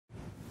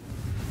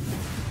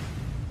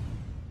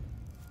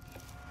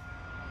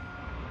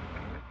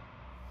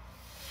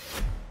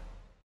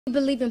you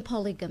believe in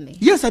polygamy?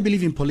 Yes, I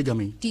believe in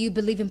polygamy. Do you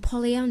believe in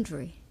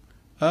polyandry?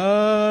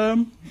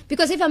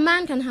 Because if a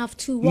man can have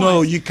 2 wives,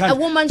 no, you can't. A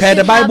woman per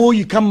the Bible,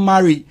 you can't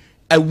marry.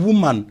 A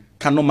woman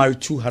cannot marry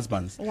 2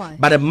 husbands. Why?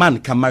 But a man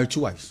can marry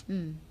 2 wives.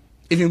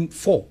 Even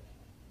 4.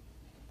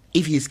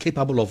 If he is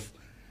capable of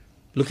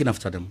looking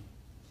after them.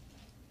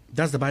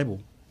 That's the Bible.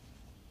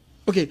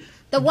 Okay.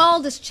 The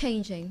world is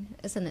changing,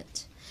 isn't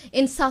it?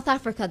 In South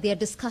Africa, they are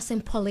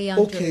discussing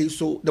polyandry. Okay,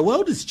 so the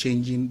world is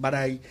changing, but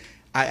I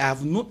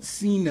have not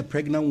seen a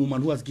pregnant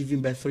woman who has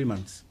given birth 3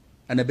 months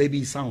and a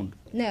baby is sound.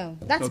 No,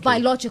 that's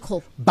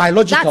biological.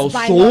 Biological.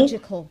 That's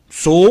biological.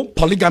 So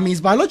polygamy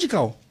is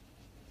biological.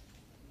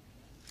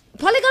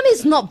 Polygamy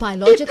is not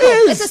biological.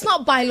 It is. It's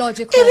not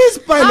biological. It is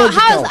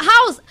biological.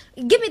 How's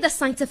give me the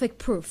scientific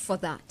proof for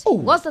that. Oh.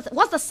 What's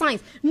the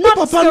science?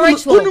 Not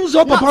spiritual.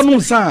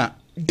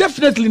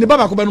 Definitely. You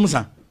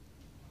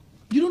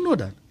don't know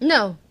that?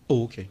 No.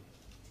 Oh, okay.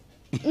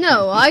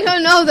 No, I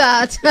don't know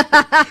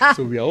that.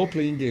 So we are all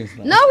playing games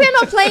now. No, we are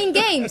not playing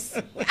games.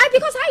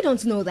 Because I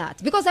don't know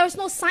that. Because there is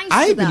no science to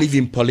that. I believe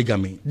in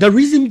polygamy. The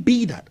reason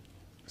be that.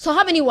 So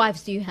how many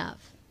wives do you have?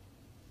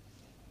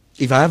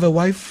 If I have a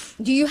wife,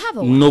 do you have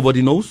a wife?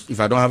 Nobody knows. If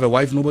I don't have a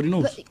wife, nobody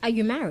knows. But are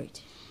you married?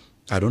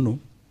 I don't know.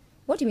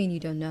 What do you mean you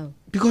don't know?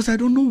 Because I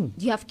don't know.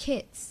 Do you have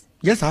kids?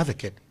 Yes, I have a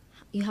kid.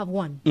 You have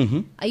 1.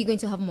 Mm-hmm. Are you going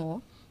to have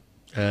more?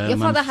 Your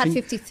father had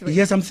 53.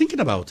 Yes, I'm thinking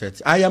about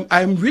it.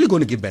 I'm really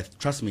going to give birth.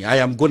 Trust me. I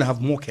am going to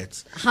have more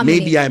kids. How many?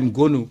 Maybe I'm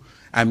going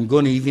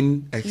to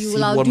even exceed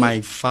what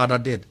my father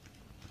did.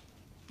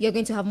 You're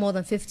going to have more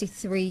than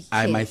 53 kids.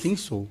 I might think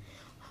so.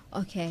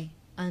 Okay.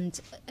 And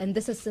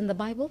this is in the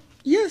Bible?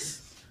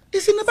 Yes.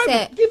 It's in the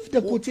Bible. Give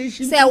the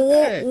quotation. Say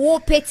war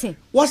petting.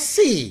 What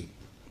say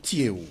to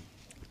you?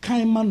 So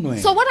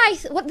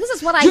this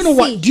is what I see. Do you know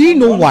what? Do you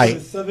know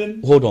why?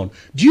 Hold on.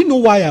 Do you know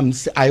why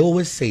I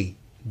always say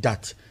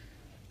that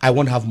I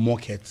want to have more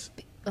kids?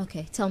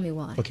 Okay, tell me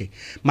why. Okay.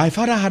 My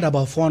father had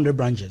about 400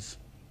 branches.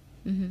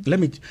 Let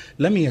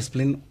me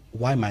explain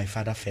why my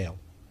father fell.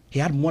 He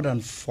had more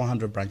than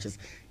 400 branches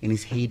in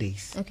his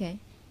heydays. Okay.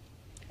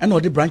 And all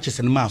the branches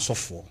in my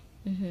software.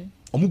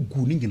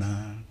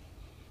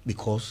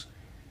 Because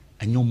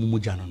I know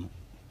Mumujano.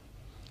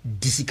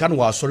 Disikan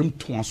was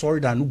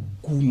sorry than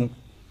guno.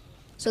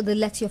 So they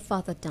let your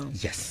father down.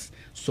 Yes.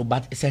 So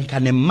but it's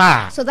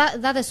enkanema. So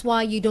that is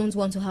why you don't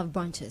want to have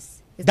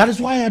branches. That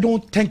is why I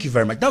don't. Thank you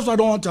very much. That's why I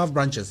don't want to have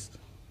branches.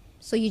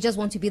 So you just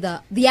want to be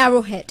the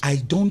arrowhead. I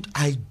don't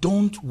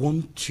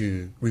want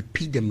to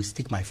repeat the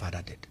mistake my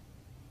father did.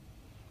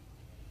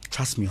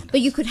 Trust me on that. But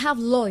you could have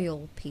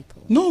loyal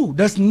people. No,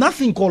 there's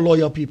nothing called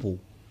loyal people.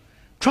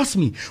 Trust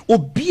me.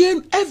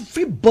 Obeying,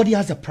 everybody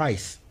has a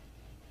price.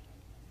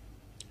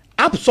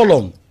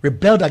 Absalom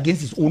rebelled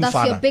against his own father.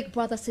 Does your big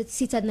brother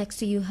seated next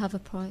to you have a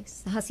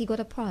price? Has he got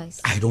a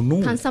price? I don't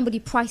know. Can somebody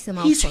price him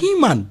out? He's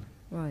human.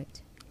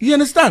 Right. You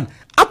understand?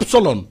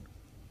 Absalom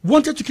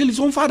wanted to kill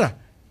his own father.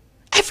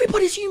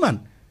 Everybody's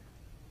human.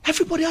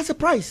 Everybody has a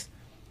price.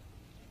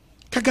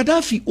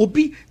 Gaddafi,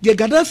 Obi, the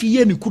Gaddafi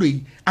ye ni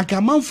kure, and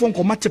Kaman phone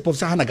komate of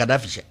Sahana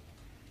Gaddafi.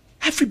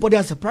 Everybody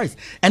has a price.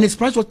 And his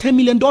price was $10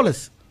 million.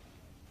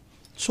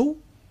 So,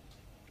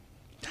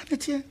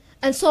 that's it.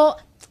 And so,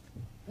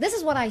 this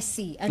is what I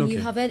see, and you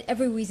have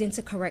every reason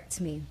to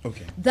correct me.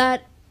 Okay.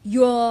 That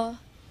you're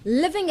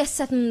living a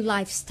certain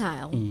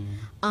lifestyle,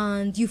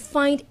 and you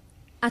find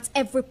at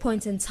every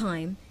point in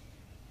time,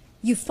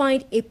 you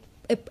find a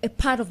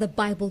part of the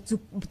Bible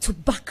to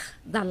back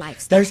that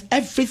lifestyle. There's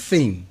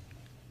everything.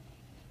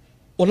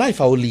 Or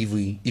life I will live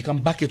with, you can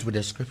back it with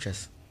the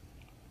scriptures.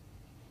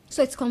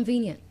 So it's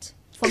convenient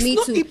for me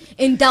to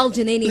indulge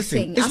in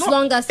anything, listen, as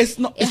long as it's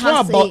not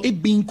about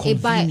it being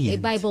convenient.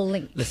 A Bible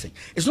link. Listen,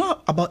 it's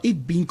not about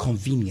it being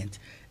convenient.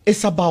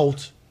 It's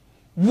about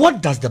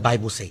what does the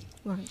Bible say.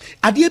 Right.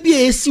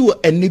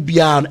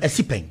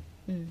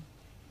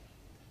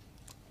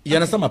 You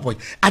understand my point?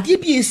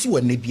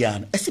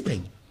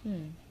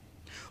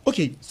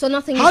 Okay. So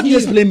nothing. How do you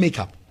explain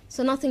makeup?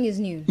 So nothing is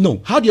new.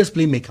 No. How do you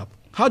explain makeup?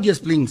 How do you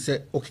explain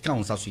say okay?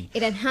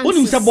 It enhances. When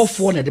you say about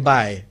phone at the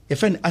buy, your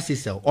friend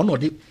assessor or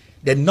not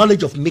the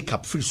knowledge of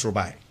makeup free so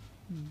buy.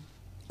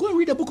 Go and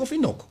read the book of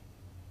Enoch.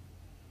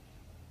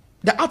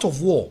 The Art of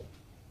War.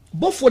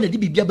 Both phone at the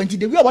BB Benji,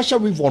 the real washer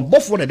Rivon,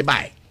 both phone at the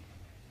buy.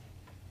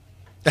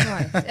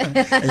 Right.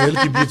 And you're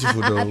looking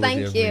beautiful though.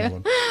 Thank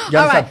you.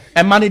 All right.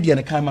 And money the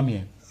and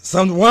come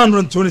Psalm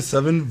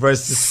 127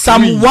 verse 3.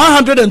 Psalm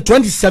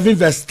 127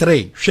 verse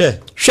 3. Share.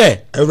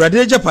 Ewurade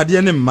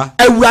Ajapade ne mma.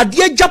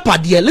 Ewurade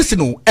Ajapade, listen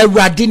o.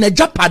 Ewurade na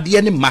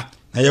Ajapade ne mma.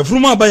 Na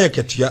yefrumu abaye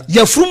ketua.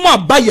 Yefrumu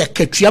abaye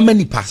ketua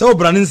manipa. Se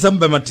obrane nsem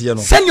be matie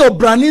no. Senya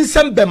obrane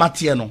nsem be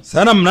matie no.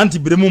 Se na mnanti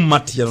biremu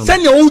matie no.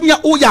 Senya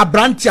oya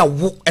brante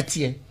awo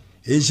etie.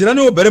 Enhyira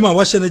ne oberema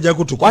wahye ne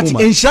jakoto kuma.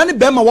 What enhyira ne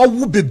bema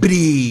wawo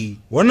bebre.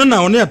 Wona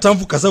na one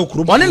atamfu kasa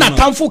okropo. Wona na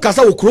atamfu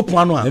kasa okropo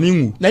ano a.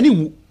 Nani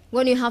nwu.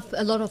 When you have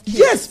a lot of kids.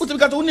 Yes, but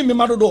because only me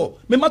do.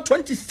 Me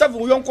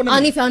 27 young.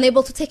 And if you're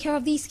unable to take care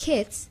of these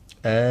kids.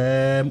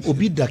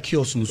 Obi da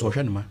kios no so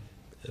hwe ne ma.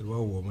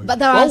 But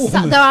there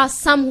are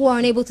some who are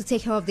unable to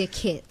take care of their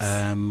kids.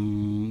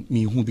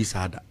 Me who be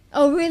sad.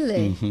 Oh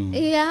really?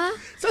 Yeah.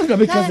 So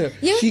because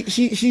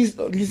she's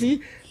you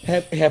see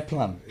her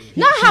plan.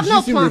 No, I have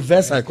no plan.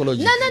 Reverse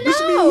psychology. No.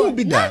 No,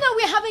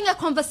 we're having a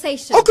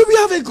conversation. Okay, we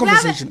have a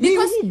conversation.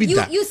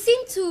 Because you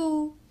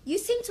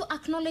seem to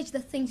acknowledge the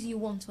things you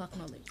want to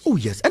acknowledge. Oh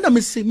yes, and I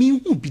may say me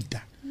who be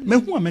that. Me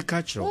who am a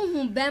catcher.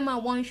 You've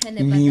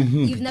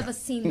never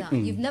seen that.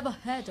 You've never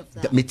heard of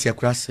that. Me tia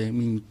krase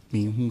me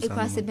who.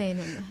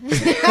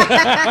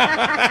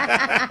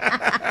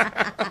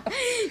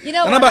 You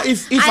know what? But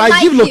if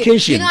I give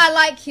location, you know I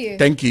like you.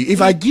 Thank you.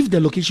 If I give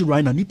the location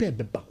right now,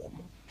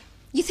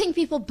 you think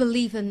people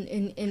believe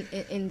in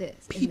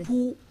this?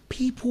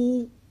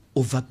 People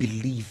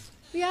overbelieve.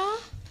 Yeah.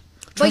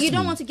 But you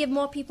don't want to give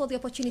more people the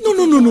opportunity.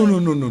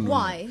 No.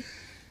 Why?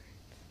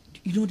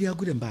 You know they are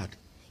good and bad.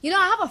 You know,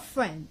 I have a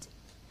friend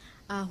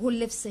who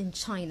lives in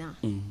China.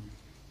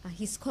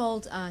 He's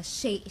called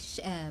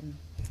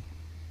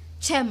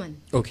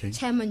Chairman. Okay.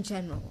 Chairman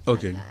General.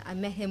 Okay. I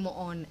met him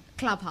on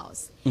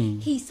Clubhouse.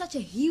 He's such a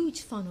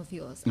huge fan of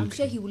yours. I'm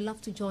sure he would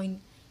love to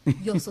join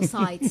your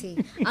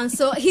society. And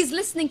so he's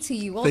listening to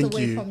you all the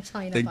way from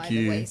China, by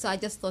the way. So I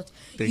just thought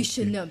you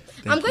should know.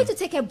 I'm going to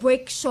take a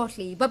break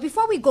shortly. But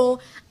before we go,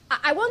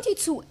 I want you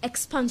to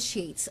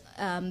expatiate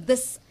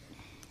this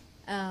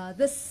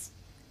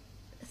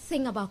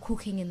thing about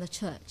cooking in the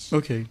church.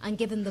 Okay. And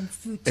giving them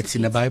food it's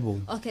in the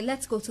Bible. Okay,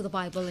 let's go to the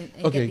Bible and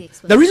get the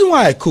explanation. The reason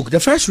why I cook, the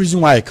first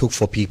reason why I cook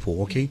for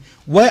people, okay,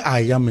 where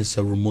I am is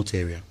a remote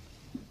area.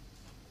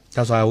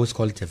 That's why I always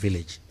call it a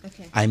village.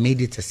 Okay. I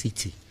made it a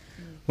city.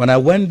 When I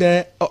went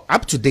there,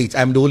 up to date,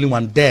 I'm the only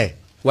one there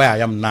where I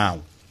am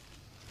now.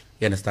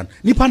 You understand?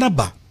 Nipana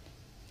ba,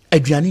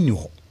 aduani ni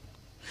ho.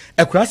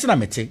 Ekurase na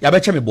mete, ya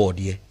beche me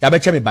boardie, ya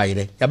beche me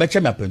bayire, ya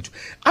beche me apentu.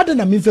 Ada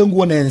na mfe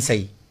ngo na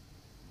ensei.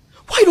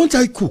 Why don't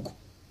I cook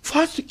for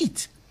us to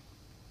eat?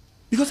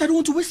 Because I don't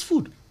want to waste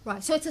food.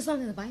 Right, so it is not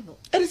in the Bible.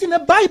 It is in the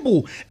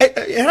Bible.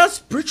 It has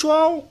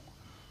spiritual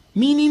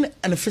meaning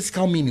and a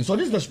physical meaning. So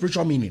this is the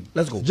spiritual meaning.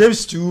 Let's go.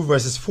 James 2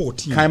 verses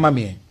 14. Kaima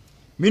me.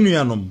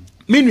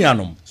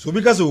 Minuanom. So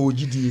because of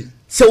ojidie.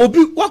 So obi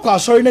wakwa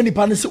sorry na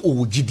nipa ne se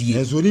ojidie.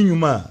 Enzo ni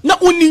nyuma. Na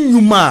oni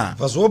nyuma.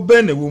 Faso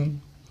obe na wom.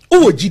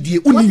 Ojidie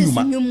oni nyuma.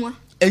 What is nyuma?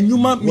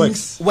 Enyuma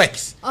means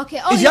works.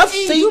 Okay. If you have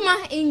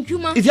faith, in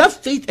Juma. If you have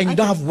faith and you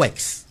don't have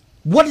works,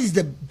 what is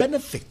the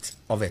benefit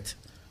of it?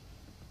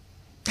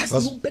 That's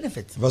no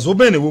benefit. Faso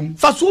obe na wom.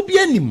 Faso obi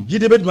anim.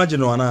 Jide bet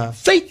imagine ana.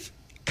 Faith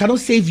cannot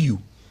save you.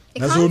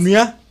 Na so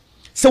onua.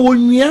 So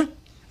onua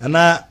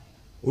ana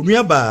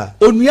onua ba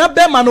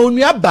ma na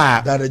onua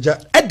ba dadeja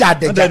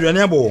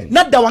aduane abo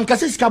na da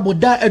wankase sika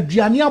boda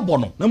aduane abo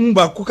no na mu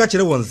ba ko ka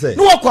kire won se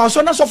no wakwa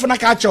so na sofo na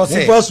ka kire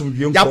se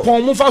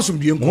Agyapong mu fa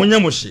asomdue nko honya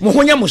mo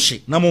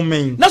hye na mo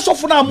men na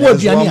sofo na mo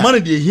aduane a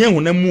man de hia ho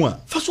na mu a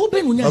fa so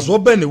ben onya fa so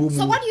ben na wo mu.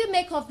 So what do you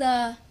make of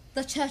the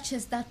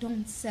churches that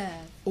don't serve?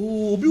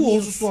 Oh, obi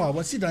wo so a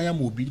wasi dan ya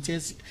mo obi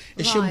ntesi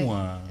ehemu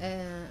a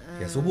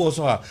yes obi wo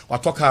so a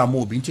watoka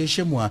mo obi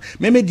ntesi ehemu a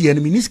meme de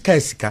enemy ni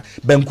sika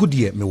banku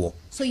de me wo.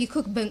 So you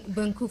cook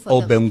banku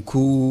for them?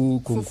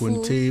 Banku,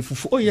 kunkunte,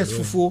 fufu. Oh yes,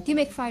 fufu. Do you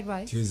make fried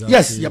rice?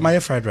 Yes, yeah, my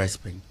fried rice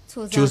thing.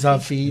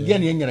 Chozafi.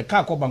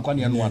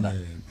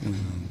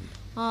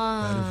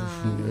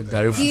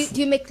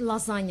 Do you make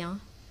lasagna?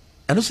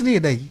 I don't see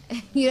day.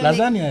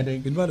 Lasagna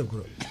day. You don't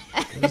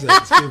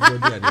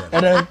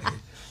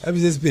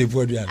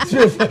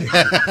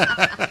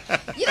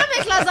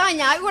make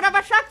lasagna. I would have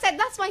attracted.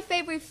 That's my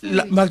favorite food.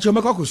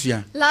 Lasagna.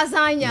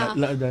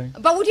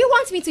 But would you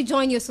want me to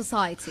join your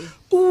society?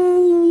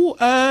 Ooh,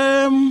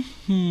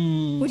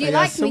 would you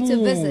like me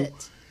to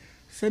visit?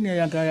 We'll be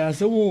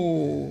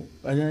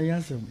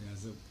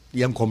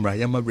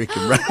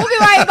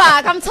right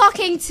back. I'm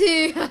talking to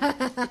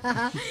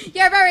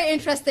you're a very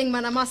interesting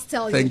man, I must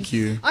tell you. Thank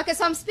you. Okay,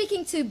 so I'm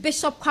speaking to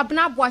Bishop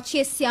Anamoah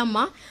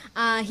Siama.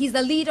 He's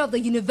the leader of the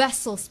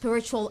Universal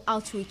Spiritual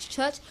Outreach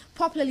Church,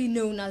 popularly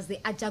known as the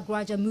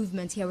Ajagurajah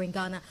movement here in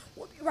Ghana.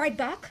 We'll be right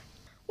back.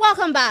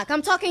 Welcome back.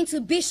 I'm talking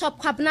to Bishop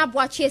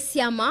Anamoah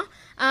Siama.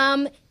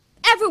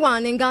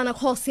 Everyone in Ghana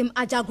calls him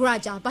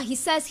Ajagurajah, but he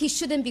says he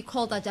shouldn't be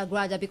called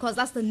Ajagurajah because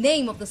that's the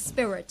name of the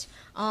spirit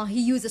he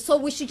uses. So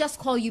we should just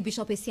call you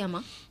Bishop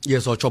Siama?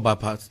 Yes, or Choba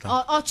Pastor.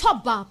 Or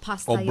Choba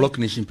Pastor. Or Block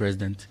Nation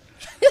President.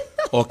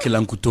 Or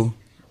Kilankuto.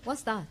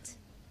 What's that?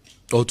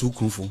 Or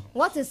Tukunfu.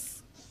 What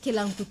is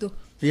Kilankuto?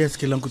 Yes,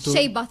 Kilankuto.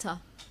 Shea butter.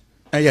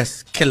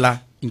 Yes, Kila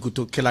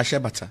Inkuto, Kila Shea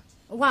butter.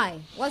 Why?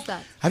 What's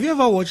that? Have you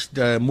ever watched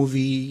the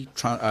movie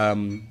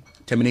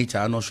Terminator,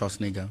 Arnold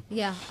Schwarzenegger?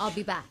 Yeah, I'll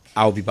be back.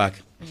 I'll be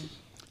back.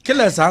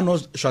 Killers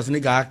Arnold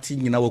Schwarzenegger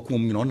acting in our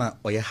community,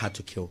 or hard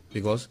to kill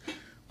because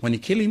when you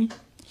kill him,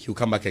 he'll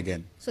come back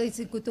again. So it's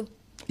in Kuto.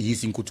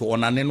 He's in Kuto.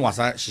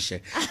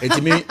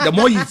 The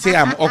more you say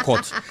I'm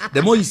awkward,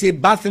 the more you say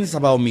bad things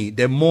about me,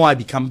 the more I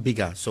become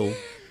bigger. So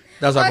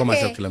that's why I call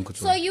myself Kilan Kuto.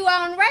 So you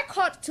are on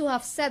record to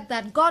have said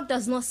that God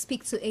does not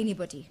speak to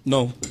anybody.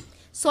 No.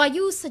 So are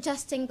you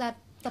suggesting that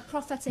the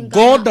prophets in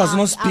God does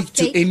not speak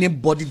to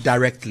anybody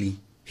directly?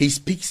 he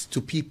speaks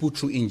to people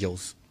through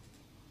angels.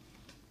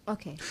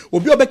 Okay.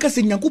 Obi obeka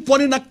se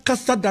Nyankopon na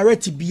kasa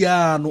direct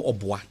bia no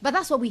oboa. But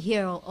that's what we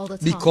hear all the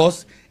time.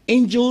 Because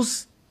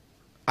angels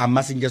are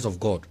messengers of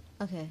God.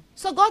 Okay.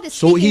 So God is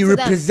So he speaking to them.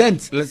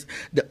 represents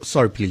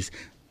sorry please.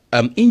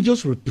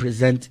 Angels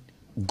represent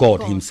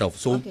God himself.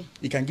 So Okay.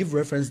 you can give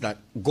reference that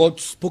God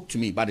spoke to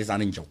me, but it's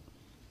an angel.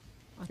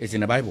 Okay. It's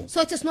in the Bible.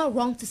 So it is not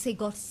wrong to say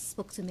God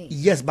spoke to me.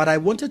 Yes, but I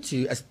wanted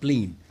to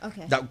explain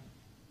that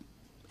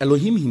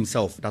Elohim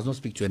himself does not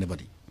speak to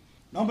anybody.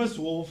 Numbers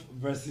 12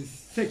 verses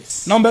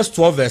 6. Numbers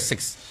 12 verse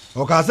 6.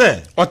 Okay,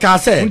 say.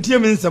 Muntie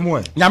me nsɛm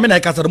ɛ. Nyame na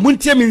kasa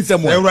muntie me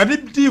nsɛm ɛ. Awurade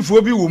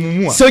diifo bi wɔ mu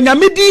mu a. So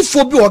nyame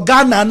diifo bi wɔ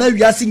Ghana na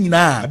wiase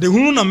nyinaa.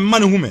 Adehunu na mma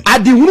ne hu me.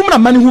 Adehunu na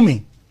mma ne hu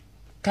me.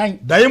 Kan.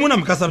 Daye mu na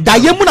mekasa.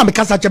 Daye mu na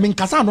mekasa kyɛ me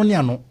nkasa ano ne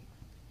ano.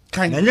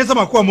 Kan. Na nyɛ sɛ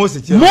makoa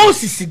Moses tie.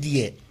 Moses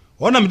die.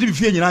 Ona me di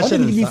fie nyinaa hyɛ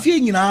ne nsa. Ona me fie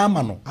nyinaa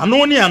ma no.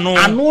 Ano ne ano.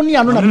 Ano ne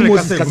ano na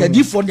Moses kasa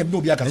diifo ne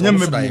obi akasa.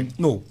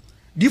 No.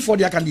 Diifo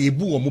de aka na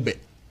ebu wo mu be.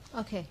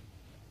 Okay.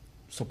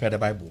 So per the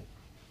Bible.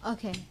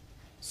 Okay.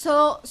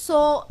 So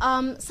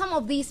some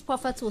of these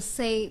prophets will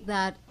say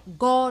that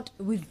God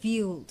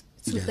revealed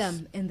to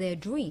them in their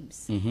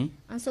dreams.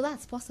 And so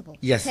that's possible.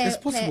 Yes, it's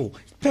possible.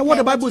 Per what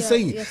the Bible is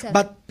saying.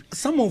 But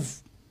some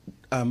of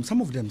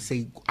them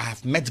say, I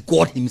have met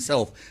God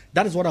himself.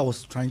 That is what I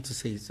was trying to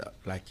say.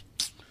 Like,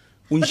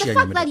 but the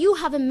fact that you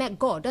haven't met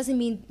God doesn't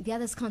mean the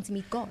others can't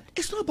meet God.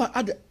 It's not about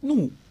other.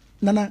 No,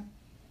 Nana,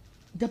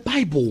 the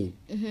Bible.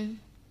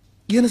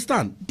 You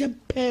understand?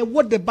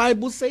 What the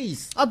Bible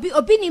says.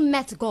 Obini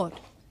met God.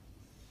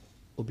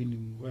 Obini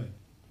where?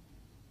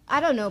 I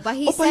don't know, but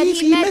he said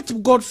he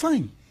met God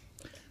fine.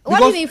 What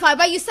do you mean fine?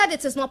 But you said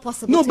it is not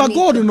possible. No, but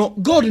God,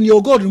 God in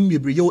your God,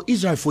 your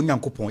Israel for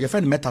Nyankopon, your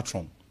friend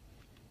Metatron.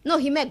 No,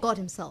 he met God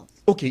himself.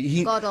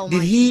 Okay, God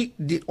Almighty.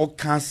 Did or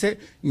can say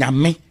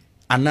Nyame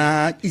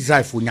ana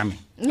Israel for Nyame?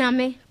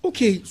 Nyame.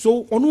 Okay,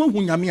 so ono hu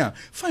Nyame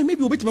fine,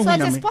 maybe obet me hu Nyame.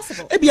 So it is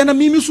possible. Ebi ana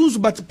me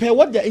susu, but per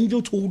what the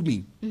angel told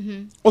me.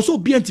 Also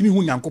be antimi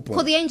hu Nyankopon.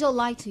 Could the angel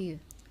lie to you?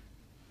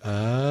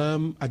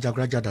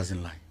 Ajagurajah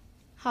doesn't lie.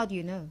 How do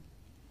you know?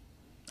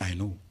 I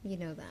know. You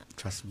know that.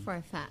 Trust me. For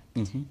a fact.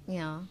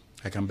 Yeah.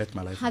 I can bet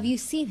my life. Have you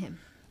seen him?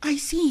 I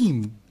see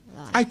him.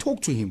 I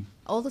talk to him.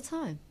 All the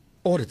time?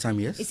 All the time,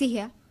 yes. Is he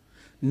here?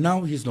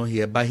 Now he's not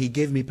here, but he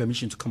gave me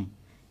permission to come.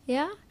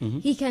 Yeah?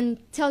 He can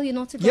tell you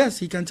not to go? Yes,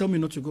 he can tell me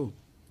not to go.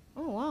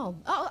 Oh, wow.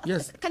 Oh,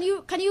 yes. Can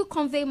you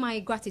convey my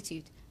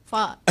gratitude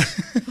for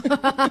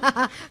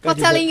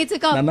telling you to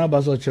come? Nana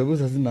baso chegu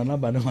sasi nana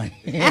banoi.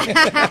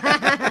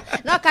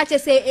 No, catch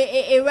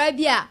say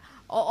Arabia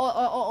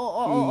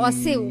or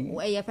say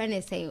your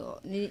friend say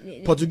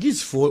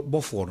Portuguese for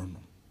no.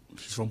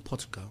 He's from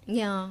Portugal.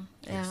 Yeah,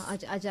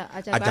 yes.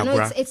 I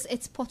know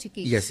it's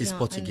Portuguese. Yes, it's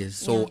Portuguese.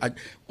 So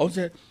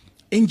also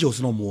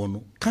angels no more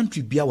no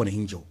country be one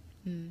angel.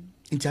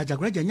 Into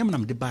Ajagurajah nyam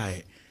nam de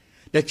bae.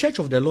 The Church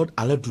of the Lord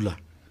Aladula.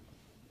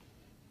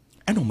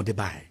 I know de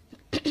bae.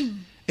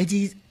 It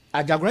is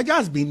Ajagurajah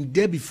has been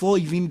there before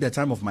even the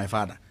time of my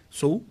father.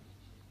 So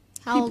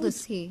how old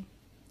is he?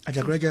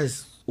 Ajagurajah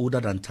is older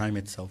than time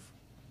itself.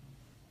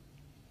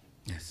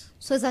 Yes.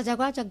 So is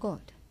Ajagurajah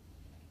God?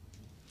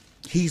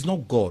 He is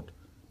not God,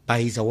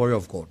 but he's a warrior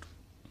of God.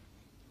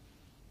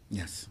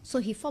 Yes. So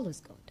he follows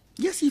God?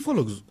 Yes, he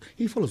follows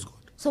God.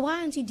 So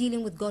why aren't you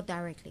dealing with God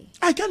directly?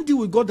 I can't deal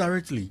with God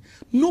directly.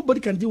 Nobody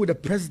can deal with the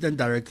president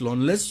directly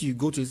unless you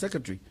go to his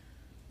secretary.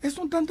 It's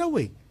not done that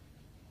way.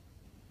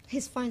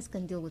 His friends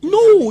can deal with him.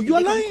 No, you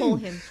are lying. Call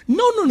him.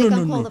 No.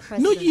 No,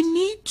 No, you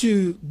need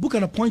to book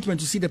an appointment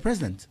to see the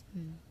president.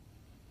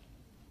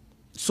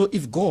 So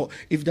if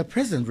the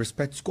president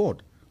respects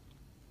God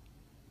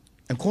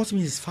and calls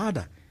me his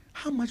father,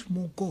 how much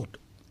more God?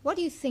 What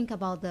do you think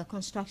about the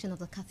construction of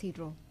the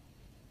cathedral?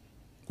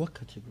 What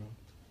cathedral?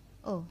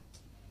 Oh.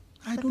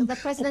 I don't. The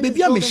president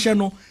Baby, I'm a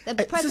channel. The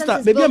president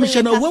is building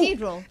a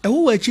cathedral.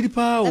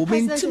 The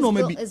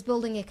president is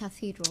building a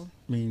cathedral.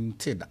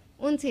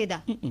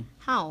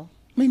 How?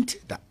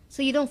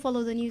 So you don't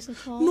follow the news at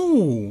all?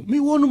 No. Me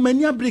want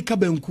many break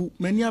kabenku,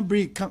 many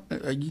break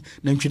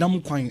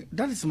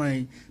that is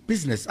my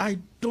business. I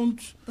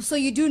don't. So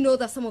you do know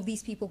that some of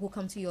these people who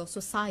come to your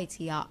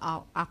society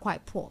are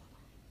quite poor.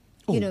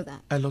 You know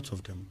that? A lot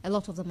of them. A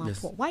lot of them are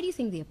poor. Why do you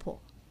think they are poor?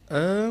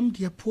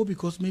 They are poor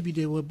because maybe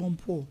they were born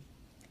poor.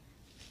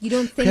 You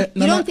don't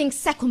think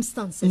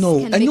circumstances no,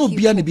 can make you poor?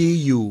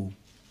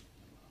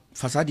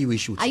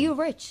 Are you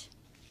rich?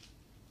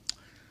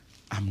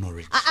 I'm not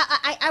rich.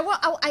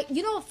 I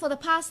you know, for the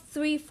past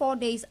 3-4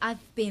 days,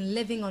 I've been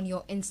living on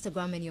your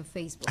Instagram and your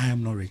Facebook. I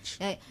am not rich.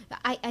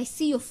 I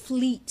see your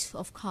fleet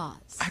of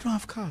cars. I don't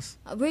have cars.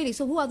 Really?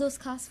 So who are those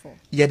cars for?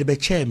 Yeah, the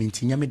chair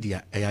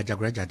media.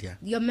 Ajagurajah.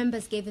 Your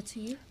members gave it to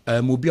you?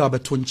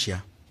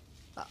 Obetunchia.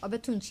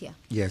 Obetunchia.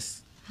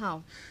 Yes.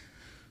 How?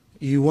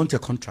 You want a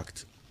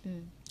contract.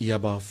 You're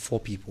about 4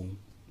 people.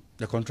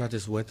 The contract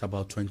is worth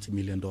about $20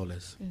 million.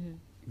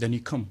 Then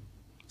you come.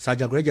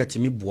 Ajagurajah to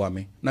me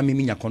buame. Na me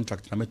minya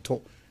contract na me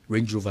to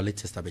Range Rover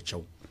latest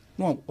abechow.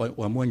 No,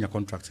 I'm on your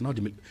contract. Now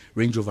the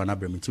Range Rover and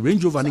Abraham.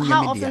 Range Rover. So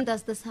how often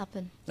does this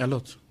happen? A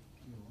lot.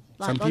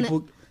 Like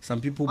some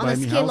people on buy a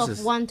me scale houses.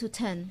 of 1 to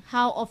 10,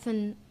 how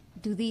often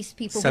do these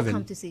people who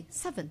come to see?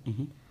 7.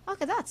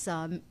 Okay, that's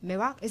a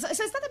miracle. So is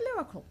that a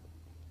miracle?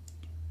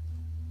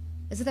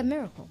 Is it a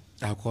miracle?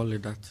 I'll call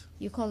it that.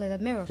 You call it a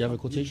miracle? Do you have a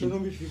quotation?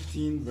 Deuteronomy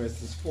 15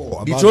 verses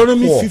 4.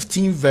 Deuteronomy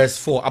 15 verse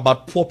 4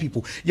 about poor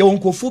people. They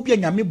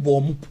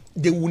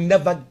will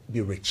never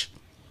be rich.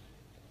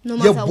 No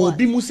matter what.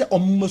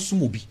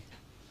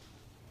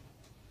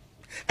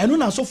 And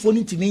when I saw phone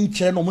into name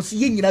chair, no must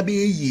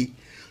ye.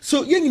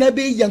 So yen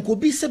be yanko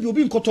be said you'll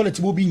be in toilet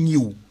will be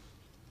new.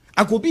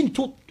 I could be in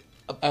to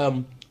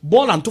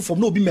ball and to from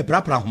no be me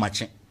prapra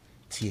matching.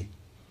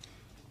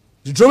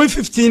 Deuteronomy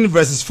 15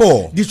 verses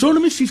 4.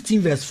 Deuteronomy 15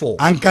 verse 4.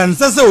 And can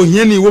say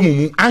ohia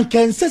womumu. And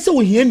can say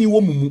ohia ni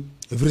womumu.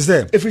 If you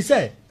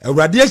say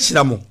Erade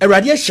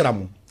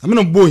ashiramo. I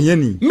mean bo ohia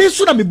ni. Me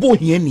so na me bo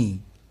ohia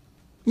ni.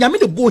 Nyame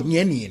de bo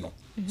ohia ni no.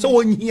 So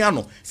ohia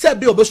no. Say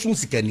be obesun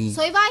sikani.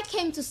 So if I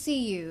came to see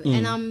you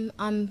and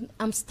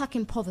I'm stuck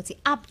in poverty,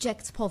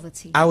 abject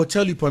poverty. I will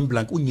tell you point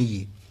blank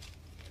unye.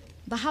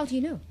 But how do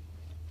you know?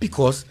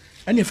 Because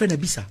any friend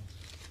bisa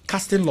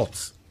casting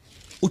lots.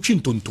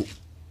 Uchintonto.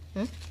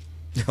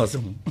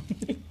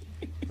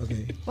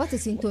 Okay. What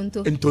is in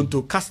Tonto? In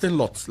Tonto, casting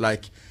lots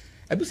like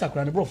Abisa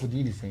Kran bro for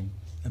the anything.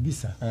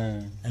 Abisa.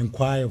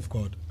 Inquire of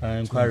God.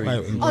 Inquiry.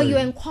 Oh, you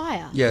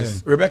inquire?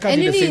 Yes. Rebecca And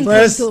did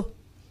the same.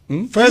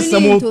 First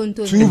Samuel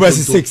 2 verse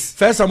 6.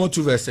 First Samuel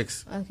 2 verse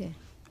 6. Okay.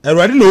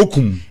 Erade no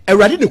kum.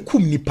 Erade ne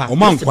kum nipa.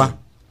 Omankwa.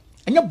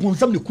 Anya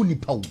bonsam ne kum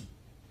nipa. Do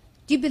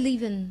you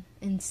believe in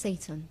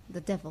Satan,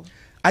 the devil?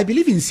 I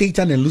believe in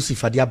Satan and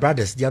Lucifer. They are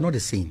brothers. They are not the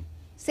same.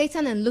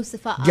 Satan and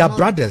Lucifer they are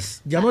brothers.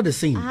 They are not the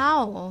same.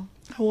 How?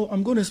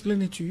 I'm going to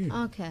explain it to you.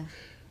 Okay.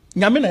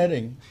 Nyame na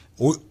eden.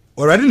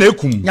 Already na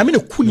ekum. Nyame na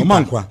kum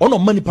nipa. Ono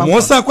ma nipa. Mo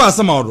sa kwa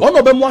asama odo.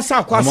 Ono be mo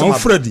sa kwa asama. Mo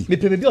fredi. Me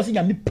pebebi o se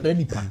nyame pra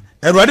nipa.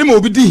 Erade ma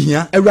obi di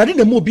hia. Erade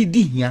na mo obi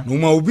di hia. No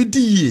ma obi di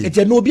ye.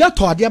 Ete na obi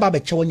ato ade aba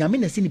be chewo nyame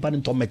na si nipa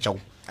nto mechewo.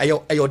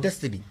 Ayo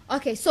destiny.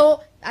 Okay, so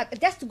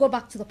just to go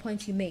back to the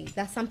point you made,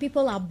 that some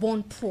people are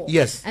born poor.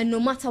 Yes. And no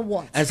matter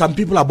what. And some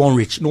people are born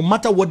rich. No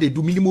matter what they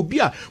do, minimum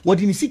bia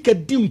what in sika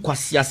dim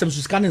kwasi asem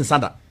so scan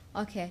insanda.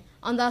 Okay.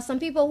 And there are some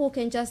people who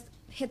can just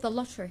hit the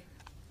lottery.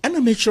 And I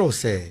make sure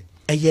say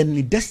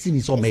any destiny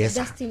is obeyesa.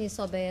 Destiny is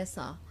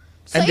obeyesa.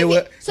 So and if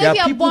you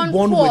are born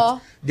poor,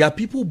 with there are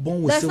people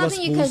born with there's silver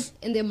nothing you can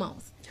in their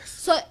mouth. Yes.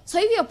 So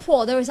if you're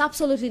poor, there is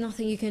absolutely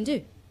nothing you can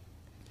do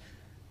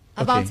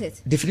about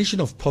it.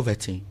 Definition of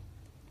poverty.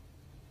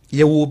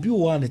 There will be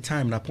one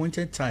time, an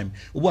appointed time.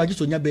 I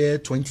just only be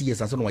 20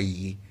 years and so on.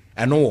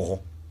 I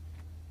know.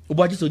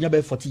 I just only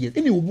be 40 years.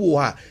 Any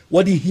what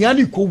the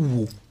hiani ko.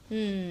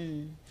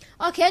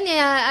 Okay,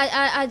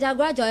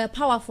 Ajagurajah are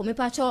powerful. Me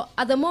pacho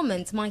at the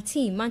moment, my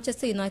team,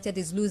 Manchester United,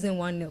 is losing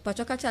 1-0.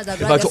 Pacho kacha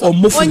Ajagurajah.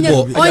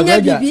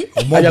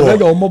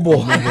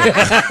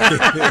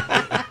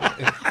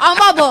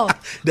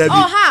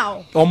 Oh,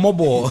 how?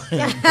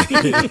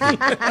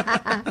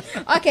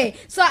 Okay,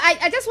 so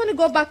I just want to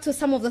go back to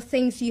some of the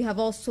things you have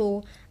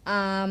also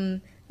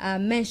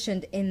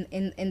mentioned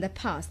in the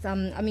past. I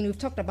mean, we've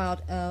talked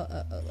about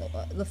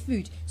the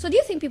food. So do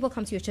you think people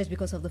come to your church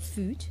because of the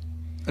food?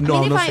 No,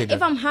 I mean,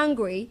 if I'm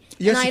hungry,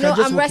 yes, and I know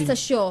I'm rest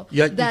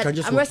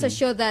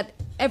assured that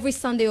every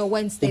Sunday or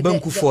Wednesday.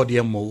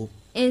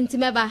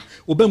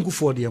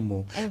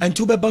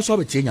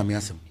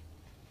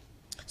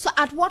 So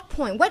at what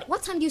point?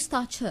 What time do you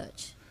start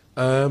church?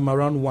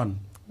 Around 1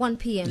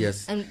 p.m.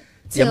 Yes. And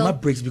my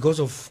breaks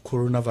because of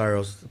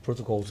coronavirus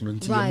protocols.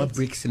 Right.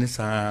 Breaks in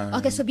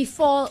okay, so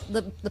before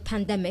the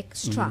pandemic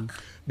struck.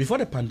 Before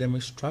the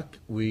pandemic struck,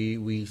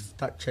 we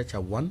start church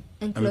at 1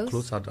 and we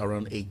close at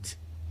around 8.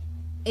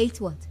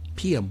 8 what?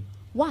 PM.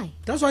 Why?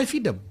 That's why I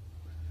feed them.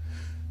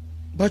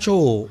 But 1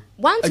 to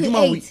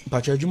 8.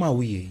 But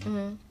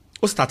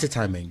what started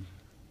timing?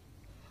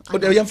 But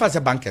the young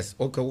fast bankers.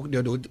 Okay,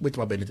 wait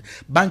my benefit.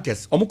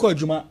 Bankers. Omoko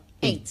Juma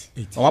 8.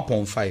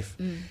 1.5.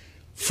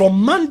 From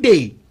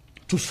Monday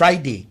to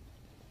Friday.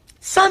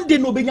 Sunday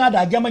no be nyada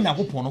agama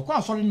nyakopon no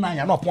kwa sorry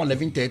 9 na upon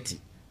 11:30.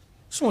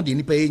 So de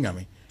ni pay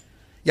nyame.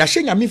 Ya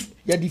she nyame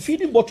ya the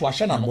feeding bottle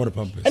a na no.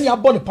 And ya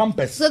bought the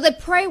pampers. So they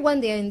pray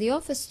when they are in the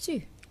office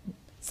too.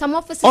 Some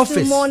offices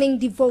do morning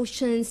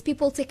devotions.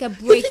 People take a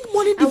break. And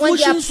when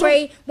they are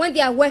praying, when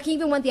they are working,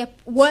 even when they are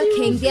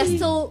working, they are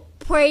still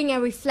praying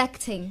and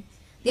reflecting.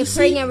 They're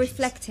praying and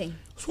reflecting.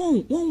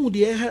 So one would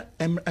hear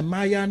a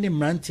Maya named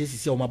Mantis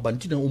is your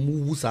Mabantina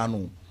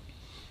Umusano.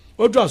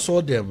 Odra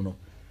saw them, no.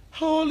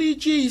 Holy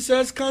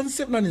Jesus can't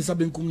save none in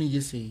Sabin Kumi,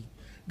 you say.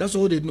 That's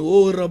all they know.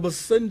 Oh, Rabba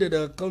sended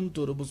a account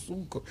to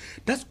Rabasunko.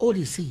 That's all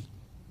they say.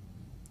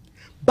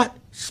 But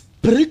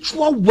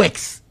spiritual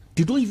works.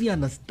 They don't even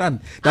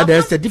understand that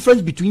there's a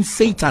difference between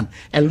Satan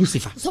and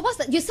Lucifer. So what's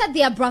that? You said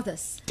they are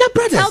brothers. They're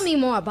brothers. Tell me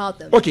more about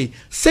them. Okay,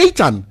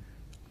 Satan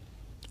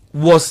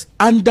was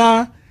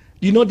under,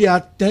 there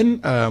are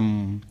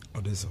 10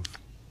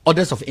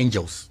 orders of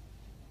angels.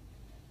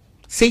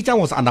 Satan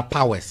was under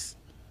powers.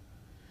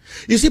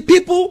 You see,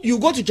 people, you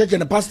go to church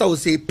and the pastor will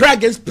say, pray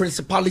against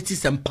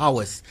principalities and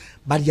powers,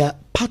 but they are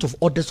part of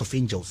orders of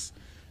angels.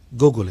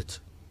 Google it.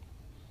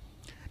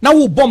 Now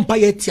we bomb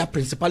by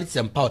principalities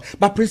and powers,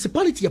 but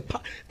principality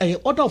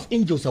order of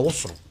angels are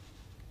also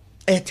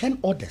 10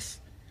 orders.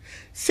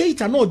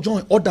 Satan no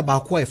join order by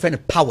a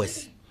friend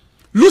powers.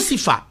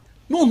 Lucifer,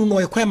 no,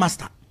 a choir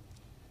master.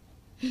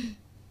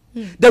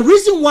 The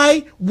reason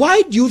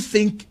why do you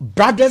think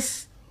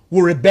brothers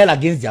will rebel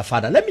against their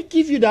father? Let me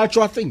give you the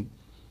actual thing.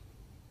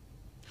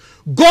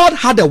 God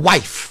had a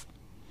wife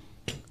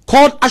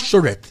called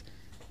Ashtoreth.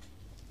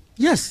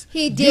 Yes,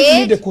 he did.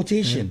 Give me the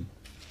quotation.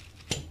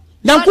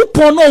 God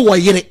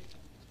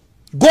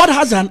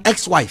has an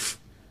ex-wife.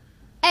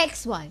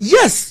 Ex-wife?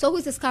 Yes. So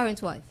who's his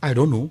current wife? I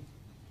don't know.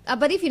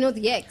 But if you know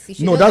the ex, you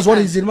should no, know that's the what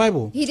current. is in the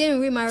Bible. He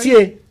didn't remarry.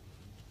 See,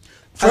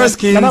 First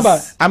Kings.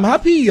 Kanaba, I'm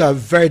happy you are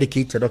very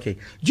educated. Okay.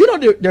 Do you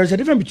know there's a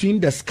difference between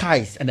the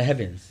skies and the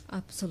heavens?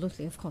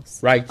 Absolutely, of course.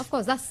 Right. Of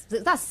course,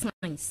 that's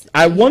science.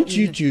 I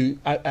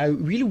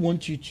really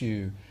want you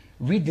to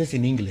read this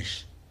in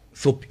English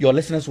so your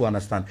listeners will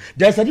understand.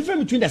 There's a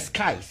difference between the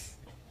skies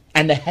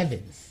and the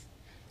heavens.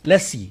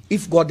 Let's see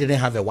if God didn't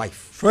have a wife.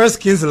 First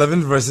Kings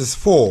 11 verses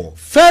 4.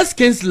 First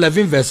Kings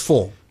 11 verse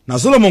 4. Now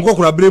Solomon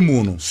kokura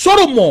bremu no.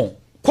 Solomon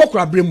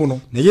kokura bremu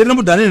no. Ne yere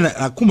no dane na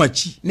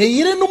akumachi. Ne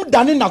yere no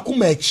dane na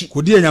akumachi.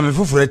 Kodi anyame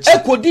foforo achi.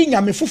 Kodi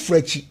nyame foforo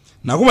achi.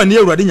 Na akuma ne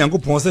Awurade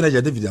Nyankopon se na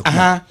ja David akuma.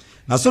 Aha.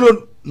 Na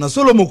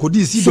Solomon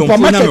kodi si don fo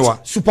nyamewa.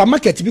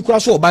 Supermarket bi kura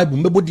so Bible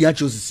mebo di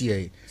achi osisi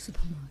e.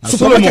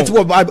 Supermarket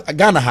wo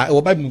Ghana ha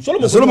wo Bible.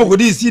 Solomon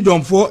kodi si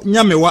don fo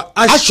nyamewa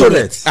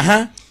Ashtoreth.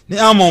 Aha. Ne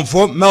Amon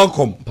fo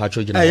Malcolm.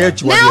 Pacho jina.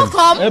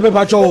 Malcolm. Ebe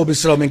pacho wo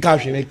bisro me ka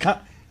hwe me ka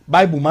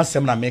Bible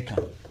masem na me ka.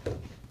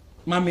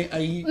 Mami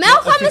ayi.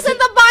 Malcolm is in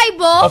the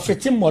Bible.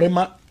 Ofetim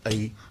morema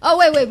ayi. Oh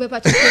wait,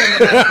 Pacho.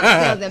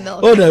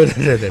 Oh no.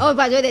 Oh,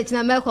 Pacho de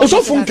china Malcolm.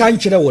 So fun kan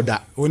kire wo da.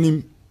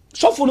 Onim.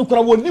 So fun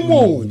kura wo nim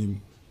o.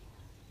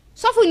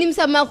 So fun nim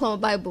say Malcolm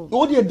Bible.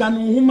 O de dan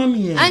ho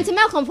mami e. Auntie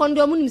Malcolm fon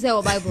do nim say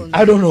Bible.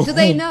 I don't know. Do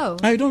they know?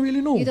 I don't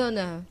really know. You don't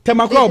know.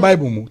 Tema kura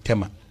Bible mu,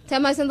 tema.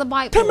 Tema is in the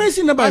Bible. Tema is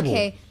in the Bible.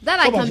 Okay, that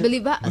I can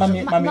believe.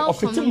 Mami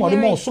ofetim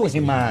morema so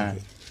hima.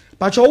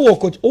 But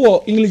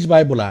your English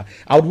Bible, I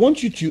would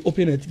want you to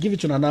open it, give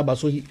it to Nanaba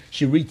so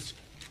she reads.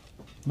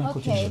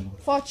 Okay,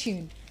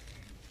 Fortune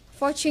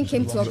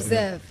came to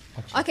observe.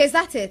 Okay, is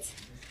that it?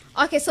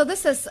 Okay, so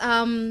this is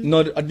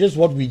No, this is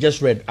what we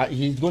just read.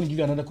 He's going to give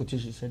you another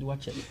quotation. He said,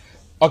 watch it.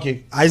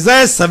 Okay.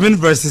 Isaiah 7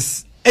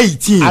 verses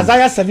 18.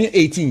 Isaiah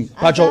 7:18.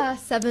 Isaiah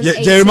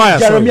 7:18. Jeremiah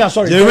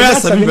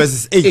 7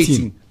 verses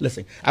 18.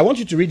 Listen, I want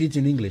you to read it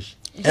in English.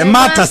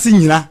 Emma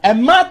tasinyina.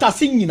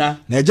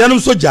 Na ejanum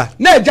soja.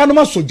 Na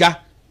ejanum soja.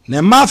 Na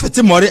emma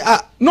feti more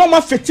a. No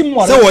ma feti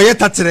more. Se wo ye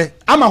tatere.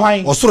 Ama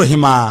hwan. Osoro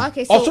hima.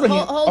 Okay, so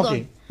hold okay,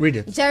 on. Read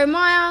it.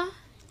 Jeremiah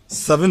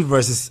 7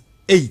 verses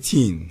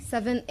 18.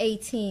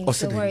 7:18.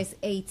 So where is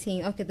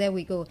 18? Okay, there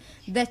we go.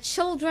 The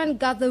children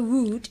gather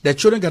wood.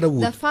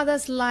 The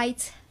fathers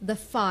light the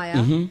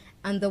fire.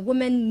 And the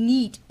women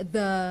knead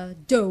the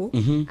dough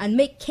and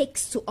make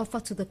cakes to offer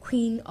to the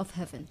Queen of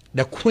Heaven.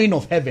 The Queen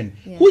of Heaven.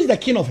 Yeah. Who is the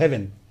King of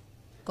Heaven?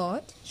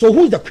 God. So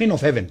who is the Queen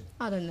of Heaven?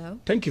 I don't know.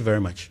 Thank you very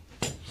much.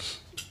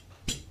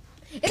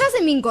 It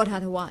doesn't mean God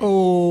had a wife.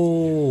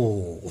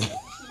 Oh,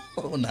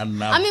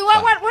 Nana. I mean,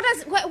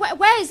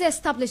 where is it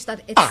established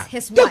that it's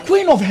his the wife? The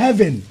Queen of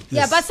Heaven.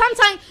 Yeah, but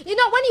sometimes, you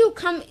know, when you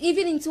come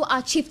even into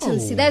our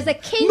chieftaincy, there's a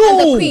king No, and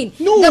the queen.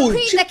 no,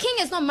 The king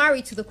is not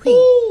married to the queen.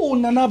 Oh,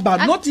 Nana,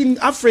 but not in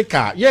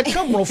Africa. Yeah,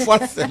 come on,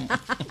 first.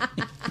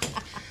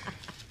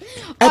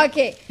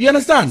 Okay. You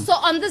understand? So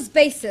on this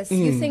basis,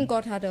 you think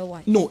God had a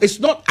wife? No, it's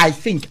not. I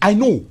think. I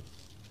know.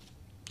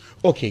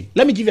 Okay,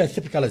 let me give you a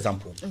typical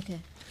example. Okay.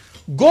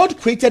 God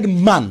created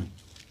man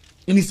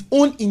in his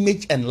own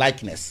image and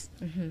likeness.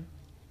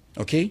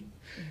 Okay,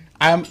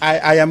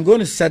 I am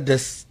going to set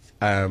this.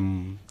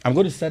 I'm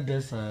going to set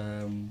this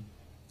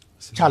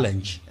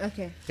challenge.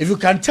 Okay. If you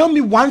can tell me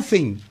one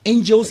thing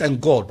angels and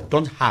God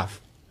don't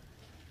have.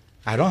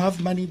 I don't have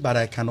money, but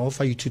I can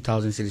offer you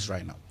 2,000 cities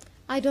right now.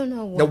 I don't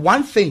know what. The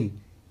one thing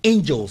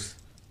angels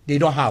they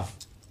don't have.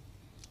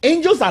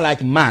 Angels are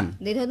like man.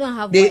 They don't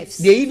have wives.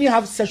 They even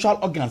have sexual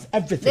organs.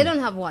 Everything. They don't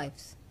have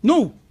wives.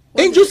 No.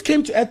 Angels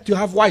came to earth to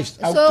have wives.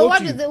 So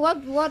what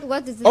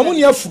is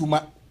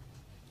it?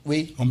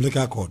 Wait.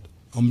 Umbilical cord.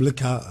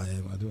 Umbilical.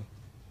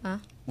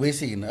 We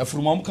see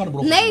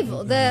navel.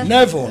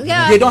 Navel.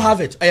 Yeah. They don't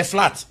have it. A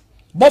flat.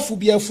 Both will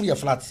be a free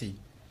flat. See,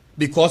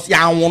 because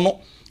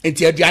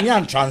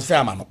and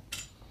transfer man.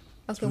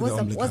 Okay.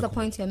 What's the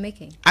point you're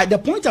making? The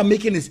point I'm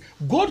making is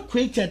God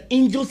created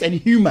angels and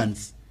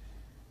humans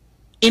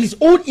in His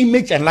own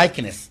image and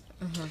likeness.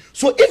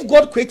 So if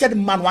God created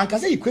man, one can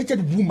say He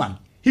created woman.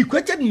 He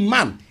created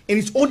man in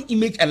his own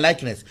image and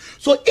likeness.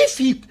 So if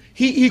he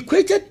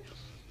created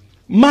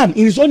man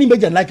in his own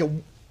image and likeness,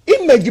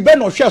 image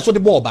ben or share so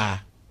the ball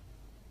bar.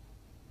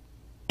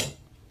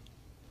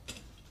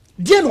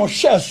 Dear no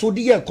share so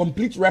the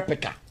complete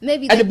replica.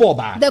 Maybe